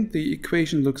think the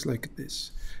equation looks like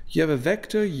this. You have a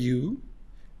vector u,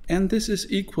 and this is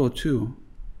equal to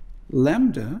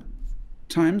lambda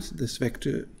times this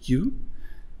vector u.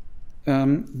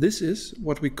 This is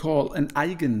what we call an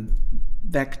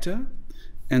eigenvector,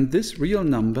 and this real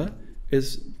number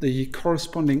is the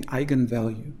corresponding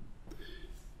eigenvalue.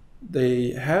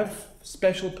 They have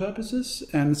special purposes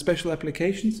and special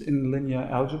applications in linear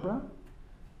algebra,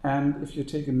 and if you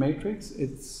take a matrix,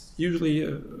 it's usually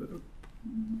a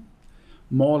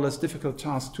more or less difficult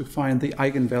task to find the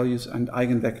eigenvalues and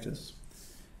eigenvectors.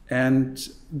 And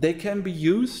they can be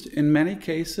used in many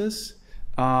cases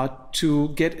to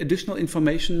get additional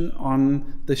information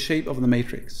on the shape of the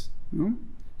matrix.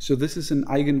 So this is an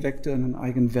eigenvector and an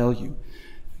eigenvalue.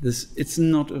 It's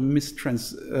not a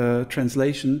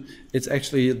mistranslation. It's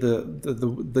actually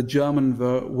the German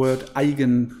word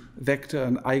eigenvector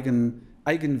and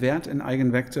eigenwert and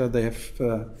eigenvector. They have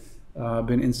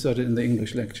been inserted in the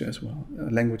English language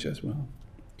as well.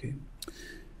 Okay.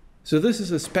 So this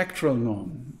is a spectral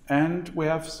norm, and we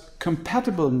have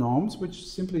compatible norms, which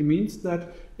simply means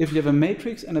that if you have a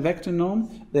matrix and a vector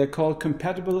norm, they are called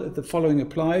compatible if the following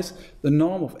applies. The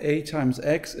norm of A times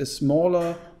X is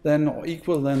smaller than or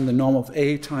equal than the norm of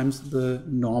A times the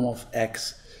norm of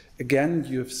X. Again,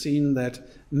 you have seen that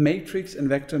matrix and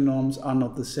vector norms are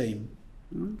not the same.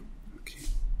 Okay.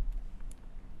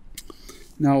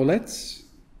 Now let's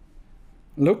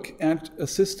look at a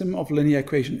system of linear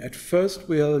equation. At first,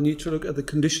 we'll need to look at the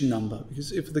condition number, because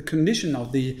if the condition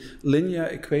of the linear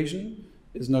equation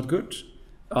is not good,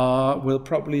 we'll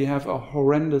probably have a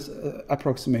horrendous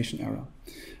approximation error.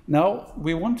 Now,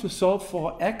 we want to solve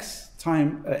for A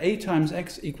times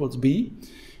X equals B,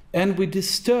 and we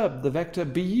disturb the vector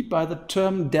B by the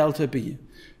term delta B.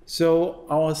 So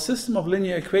our system of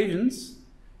linear equations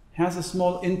has a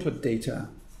small input data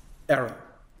error.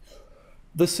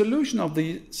 The solution of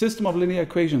the system of linear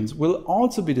equations will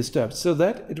also be disturbed, so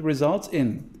that it results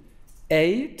in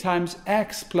A times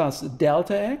X plus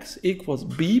delta X equals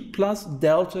B plus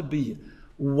delta B.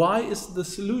 Why is the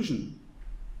solution?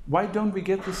 Why don't we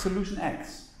get the solution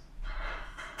X?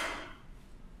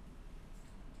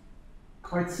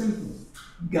 Quite simple.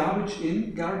 Garbage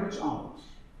in, garbage out.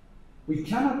 We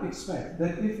cannot expect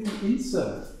that if we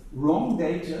insert wrong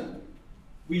data,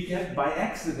 we get by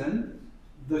accident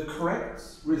the correct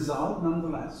result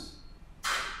nonetheless.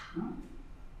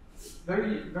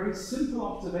 Very, very simple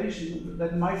observation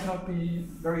that might not be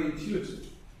very intuitive.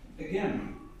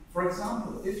 Again, for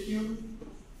example, if you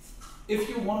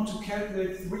want to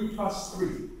calculate 3 plus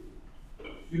 3,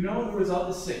 you know the result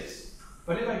is 6.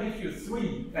 But if I give you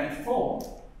 3 and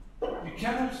 4, you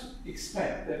cannot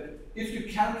expect that if you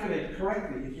calculate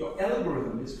correctly, if your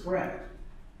algorithm is correct,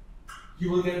 you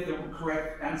will get the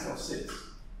correct answer of 6.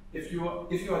 If you are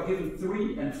given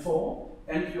 3 and 4,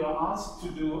 and you are asked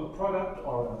to do a product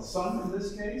or a sum in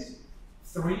this case,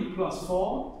 3 plus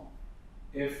 4,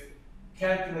 if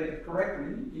calculated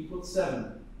correctly, equals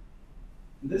 7.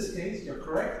 In this case, your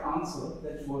correct answer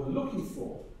that you were looking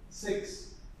for,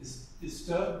 6, is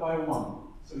disturbed by 1.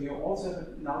 So you also have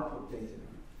an output data.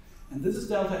 And this is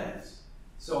delta X.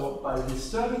 So by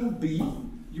disturbing B,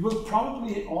 you will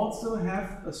probably also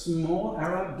have a small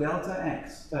error delta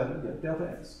X.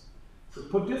 So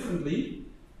put differently,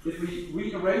 if we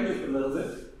rearrange it a little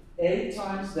bit, A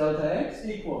times delta X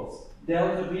equals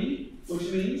delta B,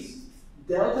 which means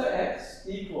delta X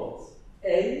equals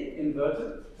A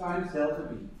inverted times delta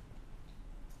B.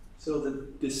 So the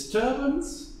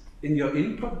disturbance in your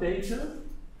input data,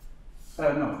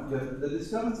 the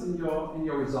disturbance in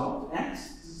your result,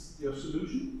 X, this is your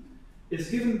solution, is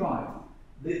given by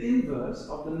the inverse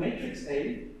of the matrix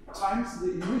A times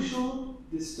the initial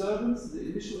disturbance, the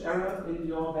initial error in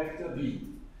your vector B.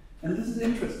 And this is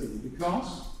interesting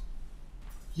because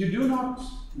you do not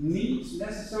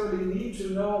necessarily need to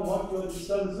know what your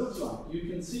disturbance looks like. You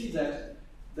can see that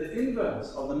the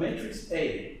inverse of the matrix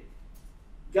A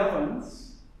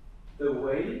governs the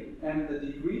way and the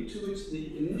degree to which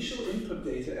the initial input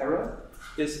data error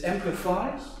is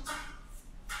amplified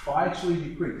or actually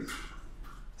decreased.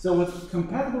 So with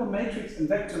compatible matrix and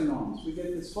vector norms, we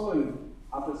get this following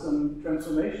after some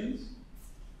transformations.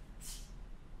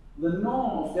 The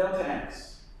norm of delta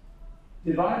X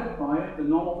divided by the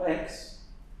norm of x.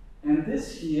 And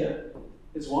this here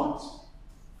is what?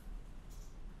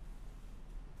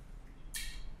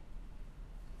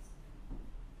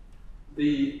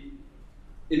 The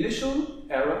initial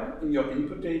error in your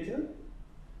input data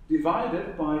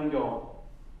divided by your,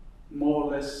 more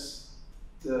or less,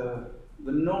 the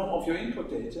norm of your input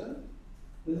data.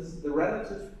 This is the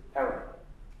relative error,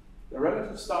 the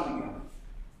relative starting error.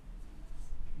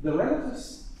 The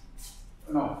relatives,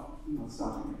 no, not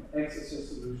starting error, x is your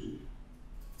solution.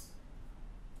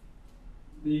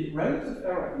 The relative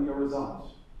error in your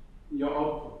result, in your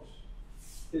output,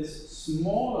 is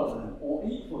smaller than or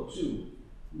equal to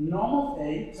norm of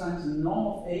A times norm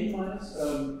of A minus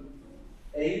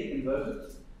A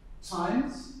inverted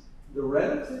times the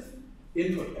relative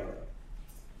input error.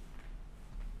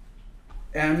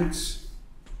 And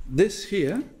this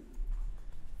here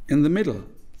in the middle,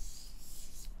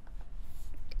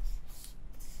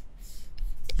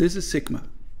 this is sigma.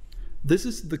 This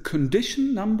is the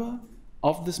condition number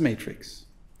of this matrix.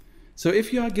 So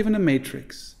if you are given a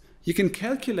matrix, you can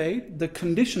calculate the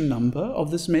condition number of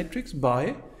this matrix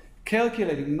by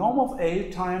calculating norm of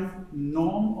A times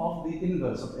norm of the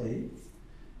inverse of A.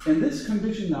 And this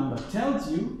condition number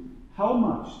tells you how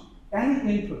much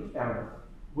any input error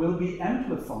will be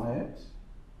amplified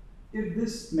if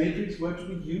this matrix were to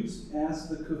be used as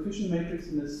the coefficient matrix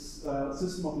in this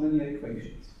system of linear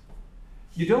equations.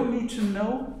 You don't need to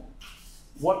know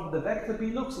what the vector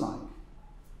B looks like,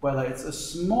 whether it's a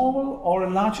small or a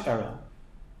large error.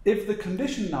 If the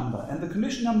condition number, and the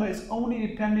condition number is only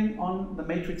depending on the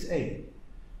matrix A,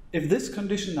 if this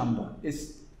condition number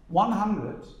is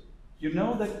 100, you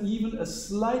know that even a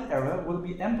slight error will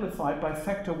be amplified by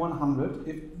factor 100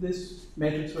 if this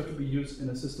matrix were to be used in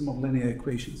a system of linear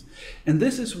equations. And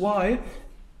this is why,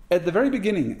 at the very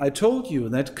beginning, I told you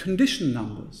that condition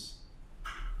numbers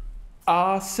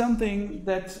are something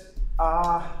that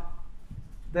are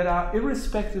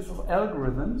irrespective of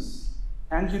algorithms,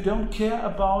 and you don't care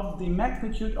about the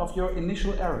magnitude of your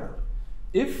initial error.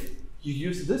 If you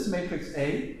use this matrix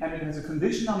A and it has a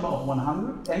condition number of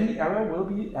 100, any error will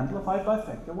be amplified by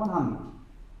factor 100.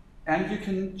 And you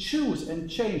can choose and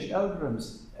change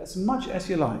algorithms as much as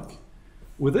you like.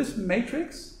 With this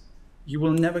matrix, you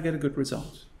will never get a good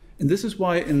result. And this is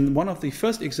why in one of the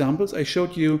first examples I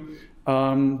showed you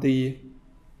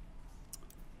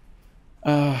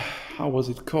how was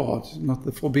it called? Not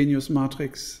the Frobenius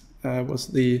matrix, was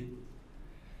the,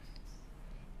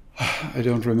 I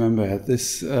don't remember,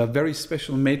 this very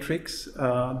special matrix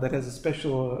that has a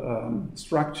special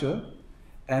structure,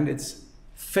 and it's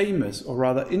famous, or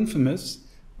rather infamous,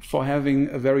 for having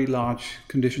a very large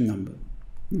condition number.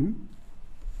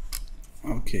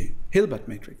 Okay, Hilbert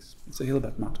matrix. It's a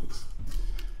Hilbert matrix.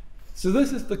 So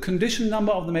this is the condition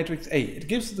number of the matrix A. It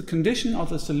gives the condition of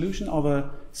the solution of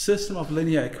a system of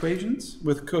linear equations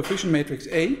with coefficient matrix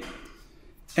A.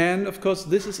 And of course,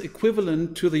 this is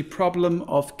equivalent to the problem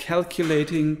of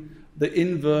calculating the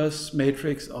inverse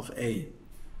matrix of A.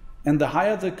 And the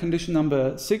higher the condition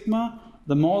number sigma,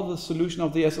 the more the solution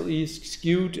of the SLE is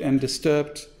skewed and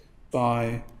disturbed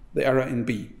by the error in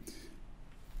B.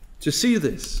 To see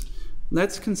this,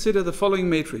 let's consider the following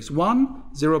matrix: 1,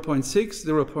 0.6,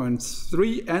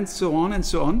 0.3, and so on and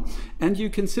so on. And you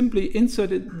can simply insert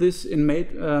this in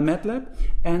MATLAB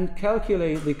and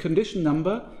calculate the condition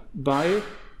number by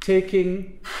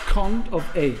taking cont of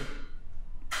A.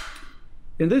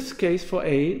 In this case, for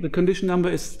A, the condition number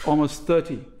is almost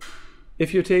 30.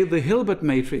 If you take the Hilbert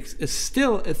matrix, it's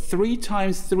still a 3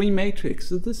 times 3 matrix.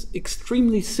 So this is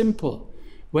extremely simple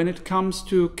when it comes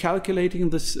to calculating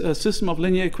this system of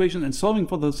linear equations and solving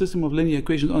for the system of linear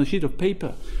equations on a sheet of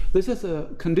paper. This is a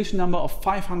condition number of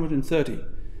 530.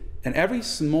 And every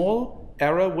small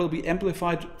error will be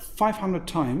amplified 500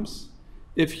 times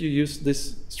if you use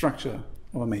this structure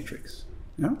of a matrix.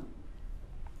 Yeah?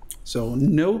 So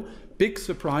no big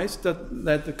surprise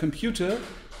that the computer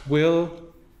will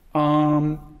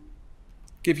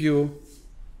give you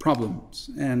problems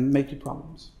and make you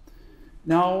problems.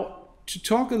 Now, to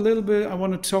talk a little bit, I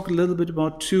want to talk a little bit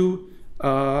about two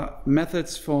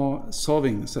methods for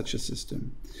solving such a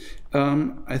system.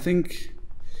 I think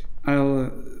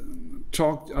I'll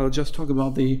just talk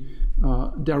about the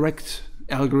direct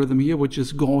algorithm here, which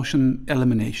is Gaussian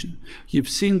elimination. You've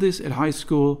seen this at high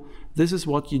school. This is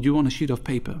what you do on a sheet of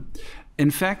paper.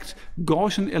 In fact,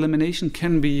 Gaussian elimination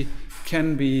can be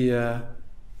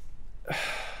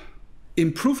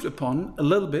improved upon a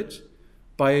little bit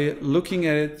by looking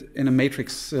at it in a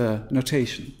matrix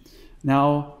notation.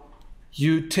 Now,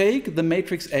 you take the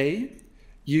matrix A,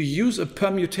 you use a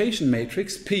permutation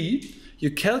matrix, P, you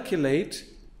calculate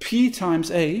P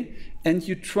times A, and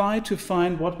you try to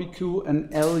find what we call an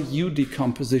LU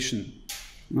decomposition,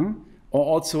 or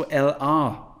also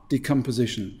LR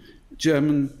decomposition.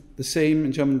 German the same,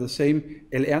 in German the same,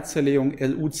 LR-Zerlegung,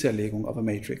 LU-Zerlegung of a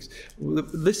matrix.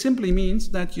 This simply means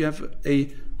that you have a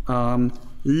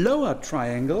lower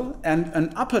triangle and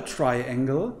an upper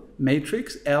triangle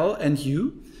matrix, L and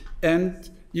U, and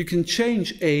you can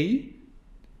change A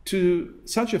to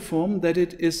such a form that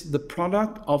it is the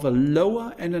product of a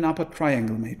lower and an upper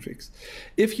triangle matrix.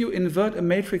 If you invert a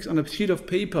matrix on a sheet of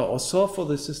paper or solve for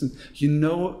the system, you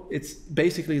know it's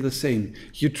basically the same.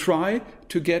 You try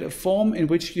to get a form in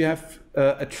which you have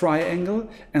a triangle,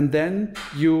 and then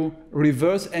you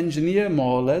reverse engineer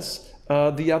more or less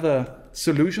the other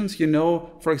solutions. You know,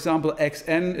 for example,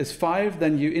 xn is 5,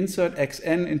 then you insert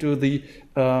xn into the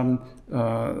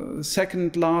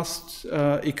second last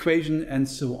equation, and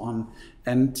so on.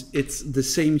 And it's the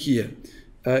same here.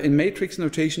 In matrix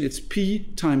notation, it's P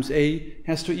times A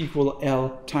has to equal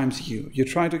L times U. You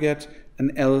try to get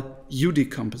an LU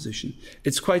decomposition.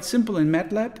 It's quite simple in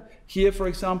MATLAB. Here, for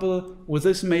example, with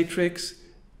this matrix,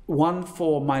 1,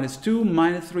 4, minus 2,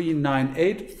 minus 3, 9,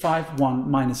 8, 5,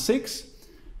 1, minus 6.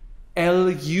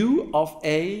 LU of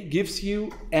A gives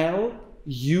you L,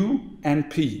 U, and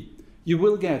P. You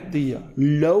will get the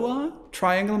lower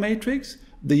triangle matrix,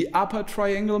 the upper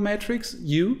triangle matrix,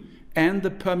 U, and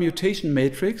the permutation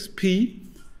matrix, P,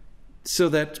 so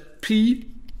that P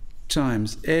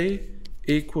times A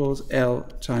equals L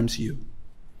times U.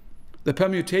 The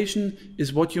permutation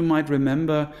is what you might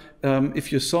remember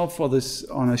if you solve for this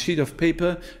on a sheet of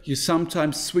paper. You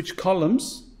sometimes switch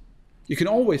columns. You can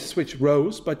always switch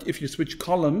rows, but if you switch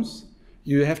columns,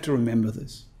 you have to remember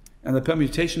this. And the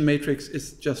permutation matrix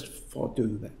is just for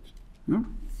doing that. No?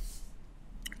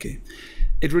 Okay.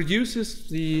 It reduces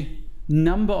the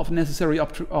number of necessary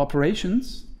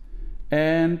operations,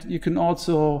 and you can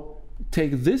also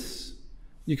take this.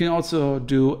 You can also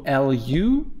do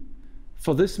LU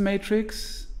for this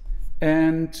matrix.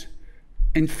 And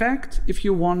in fact, if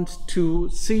you want to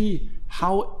see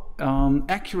how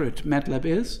accurate MATLAB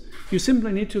is, you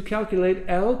simply need to calculate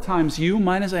L times U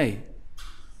minus A.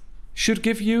 Should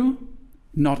give you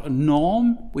not a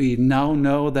norm. We now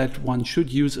know that one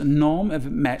should use a norm, a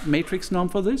matrix norm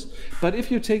for this. But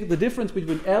if you take the difference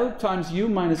between L times U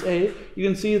minus A, you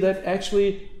can see that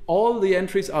actually all the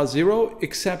entries are 0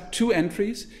 except 2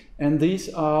 entries, and these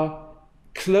are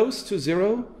close to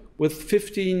 0 with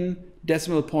 15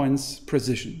 decimal points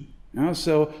precision.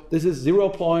 So this is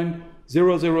 0.00000,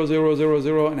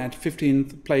 and at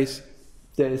 15th place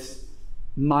there is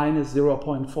minus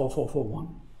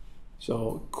 0.4441.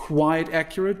 So quite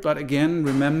accurate, but again,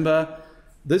 remember,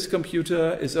 this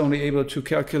computer is only able to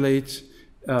calculate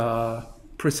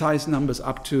precise numbers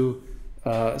up to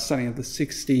starting at the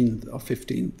 16th or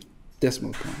 15th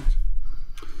decimal point.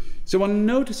 So one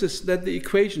notices that the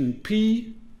equation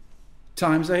P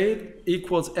times A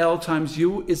equals L times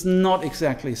U is not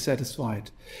exactly satisfied.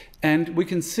 And we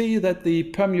can see that the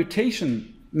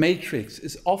permutation matrix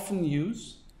is often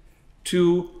used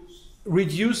to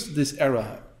reduce this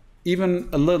error even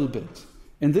a little bit.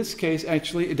 In this case,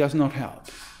 actually, it does not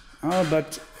help.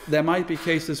 But there might be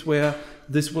cases where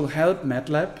this will help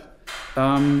MATLAB,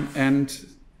 and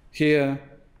here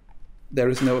there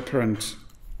is no apparent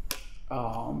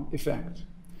effect.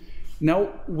 Now,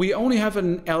 we only have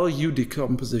an LU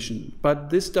decomposition, but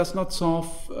this does not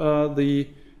solve the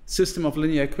system of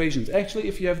linear equations. Actually,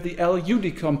 if you have the LU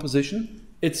decomposition,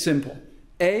 it's simple.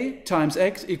 A times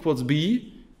X equals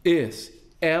B is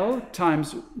L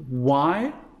times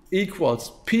Y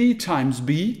equals P times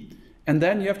B, and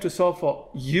then you have to solve for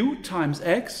U times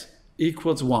X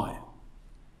equals Y.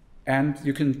 And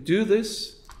you can do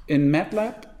this in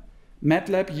MATLAB.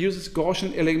 MATLAB uses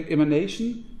Gaussian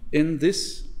elimination in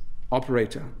this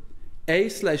operator.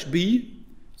 A/B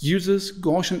uses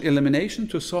Gaussian elimination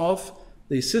to solve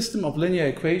the system of linear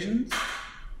equations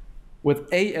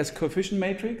with A as coefficient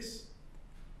matrix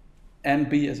and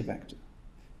B as a vector.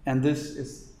 And this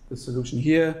is the solution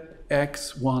here,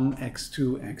 x1,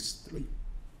 x2, x3.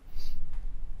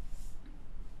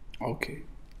 Okay,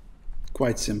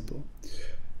 quite simple.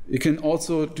 You can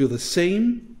also do the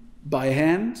same by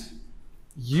hand.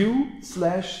 U/L/P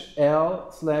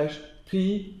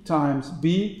times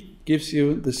B gives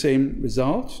you the same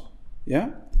result,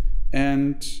 yeah?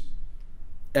 And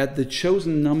at the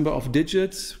chosen number of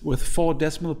digits with 4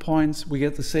 decimal points, we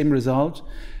get the same result.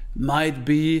 Might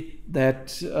be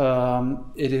that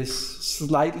it is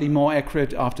slightly more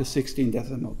accurate after 16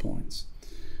 decimal points.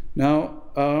 Now,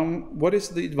 what is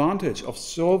the advantage of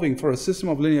solving for a system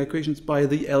of linear equations by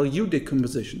the LU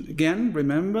decomposition? Again,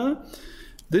 remember,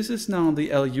 This is now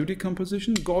the LU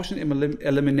decomposition. Gaussian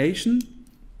elimination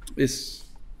is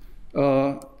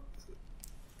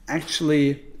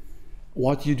actually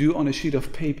what you do on a sheet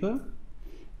of paper.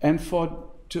 And for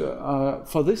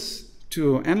this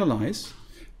to analyze,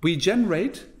 we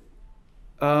generate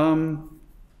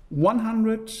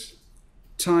 100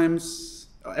 times,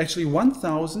 actually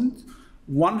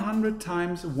 1,100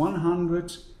 times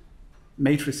 100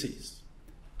 matrices.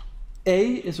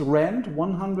 A is rand,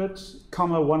 100,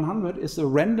 100 is a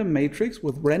random matrix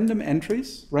with random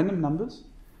entries, random numbers.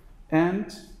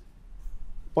 And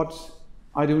what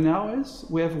I do now is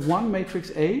we have one matrix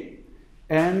A,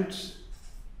 and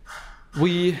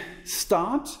we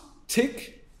start,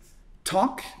 tick,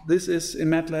 tock. This is in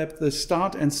MATLAB the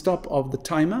start and stop of the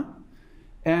timer.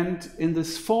 And in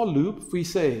this for loop, we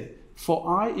say for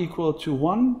I equal to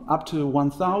 1 up to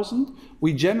 1,000,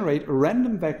 we generate a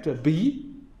random vector B,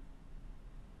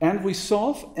 and we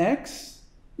solve x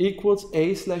equals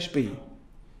A slash B.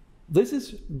 This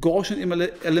is Gaussian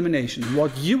elimination,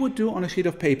 what you would do on a sheet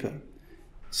of paper.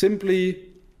 Simply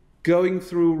going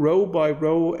through row by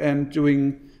row and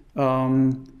doing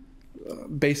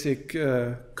basic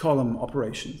column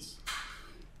operations.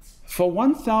 For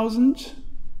 1,000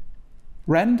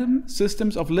 random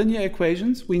systems of linear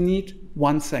equations, we need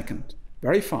 1 second,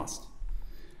 very fast.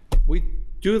 We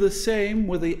do the same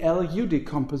with the LU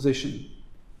decomposition.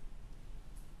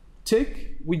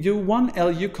 Tick, we do one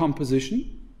LU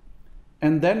composition,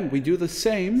 and then we do the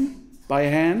same by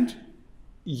hand,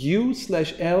 U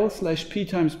slash L slash P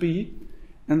times B,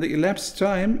 and the elapsed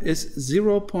time is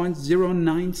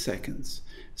 0.09 seconds.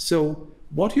 So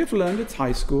what you've learned at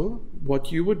high school,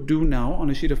 what you would do now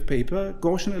on a sheet of paper,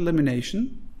 Gaussian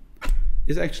elimination,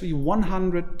 is actually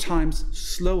 100 times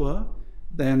slower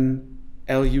than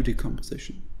LU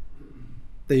decomposition.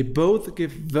 They both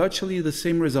give virtually the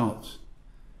same result.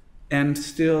 And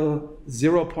still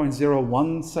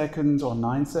 0.01 second or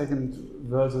 9 seconds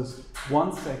versus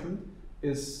 1 second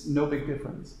is no big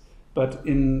difference. But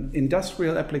in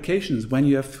industrial applications, when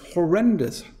you have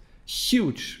horrendous,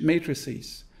 huge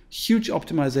matrices, huge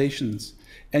optimizations,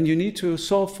 and you need to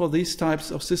solve for these types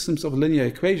of systems of linear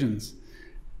equations,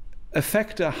 a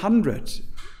factor 100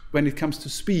 when it comes to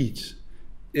speed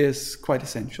is quite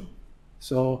essential.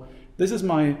 So this is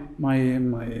my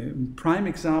prime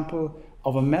example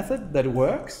of a method that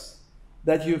works,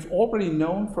 that you've already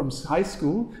known from high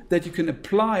school, that you can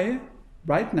apply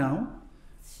right now,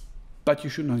 but you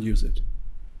should not use it.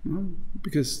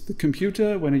 Because the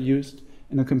computer, when it used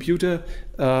in a computer,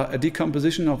 a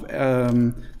decomposition of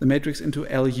the matrix into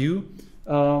LU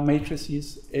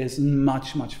matrices is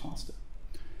much, much faster.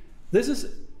 This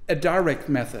is a direct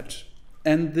method,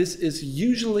 and this is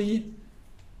usually,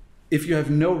 if you have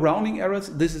no rounding errors,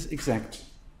 this is exact.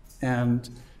 And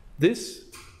this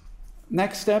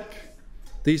next step,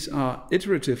 these are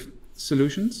iterative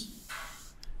solutions,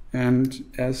 and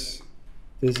as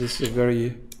this is a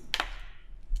very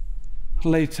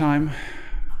late time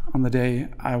on the day,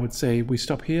 I would say we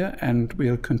stop here and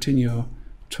we'll continue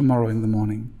tomorrow in the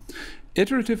morning.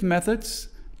 Iterative methods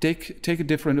take a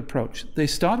different approach. They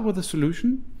start with a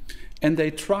solution and they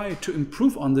try to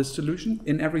improve on this solution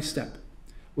in every step.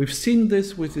 We've seen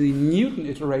this with the Newton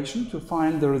iteration to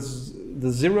find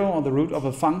the zero or the root of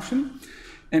a function.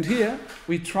 And here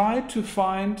we try to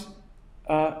find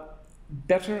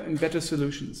better and better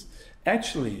solutions.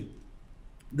 Actually,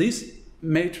 these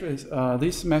methods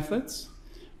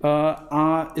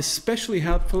are especially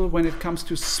helpful when it comes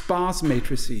to sparse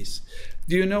matrices.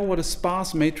 Do you know what a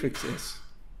sparse matrix is?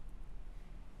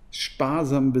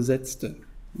 Sparsam besetzte,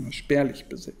 spärlich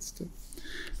besetzte.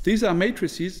 These are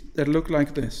matrices that look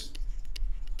like this.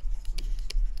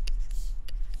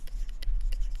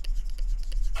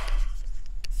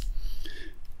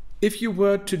 If you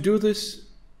were to do this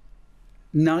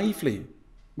naively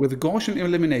with Gaussian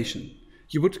elimination,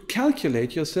 you would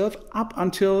calculate yourself up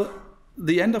until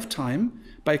the end of time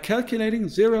by calculating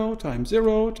 0 times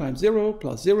 0 times 0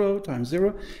 plus 0 times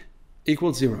 0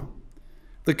 equals 0.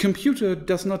 The computer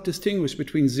does not distinguish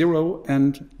between 0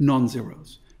 and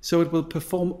non-zeros, so it will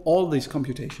perform all these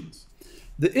computations.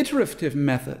 The iterative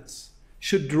methods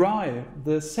should drive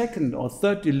the second or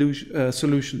third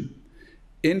solution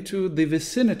into the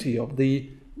vicinity of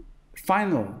the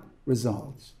final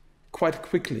result quite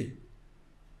quickly.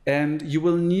 And you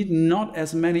will need not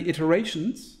as many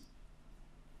iterations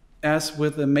as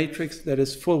with a matrix that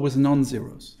is full with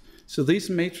non-zeros. So these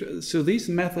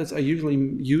methods are usually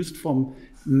used from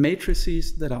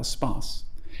matrices that are sparse.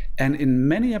 And in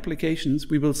many applications,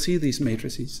 we will see these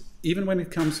matrices, even when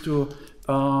it comes to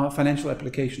financial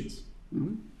applications.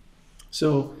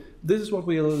 So this is what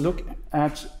we'll look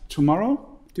at tomorrow.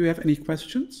 Do you have any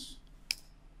questions?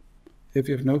 If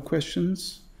you have no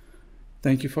questions,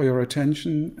 thank you for your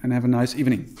attention and have a nice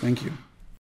evening. Thank you.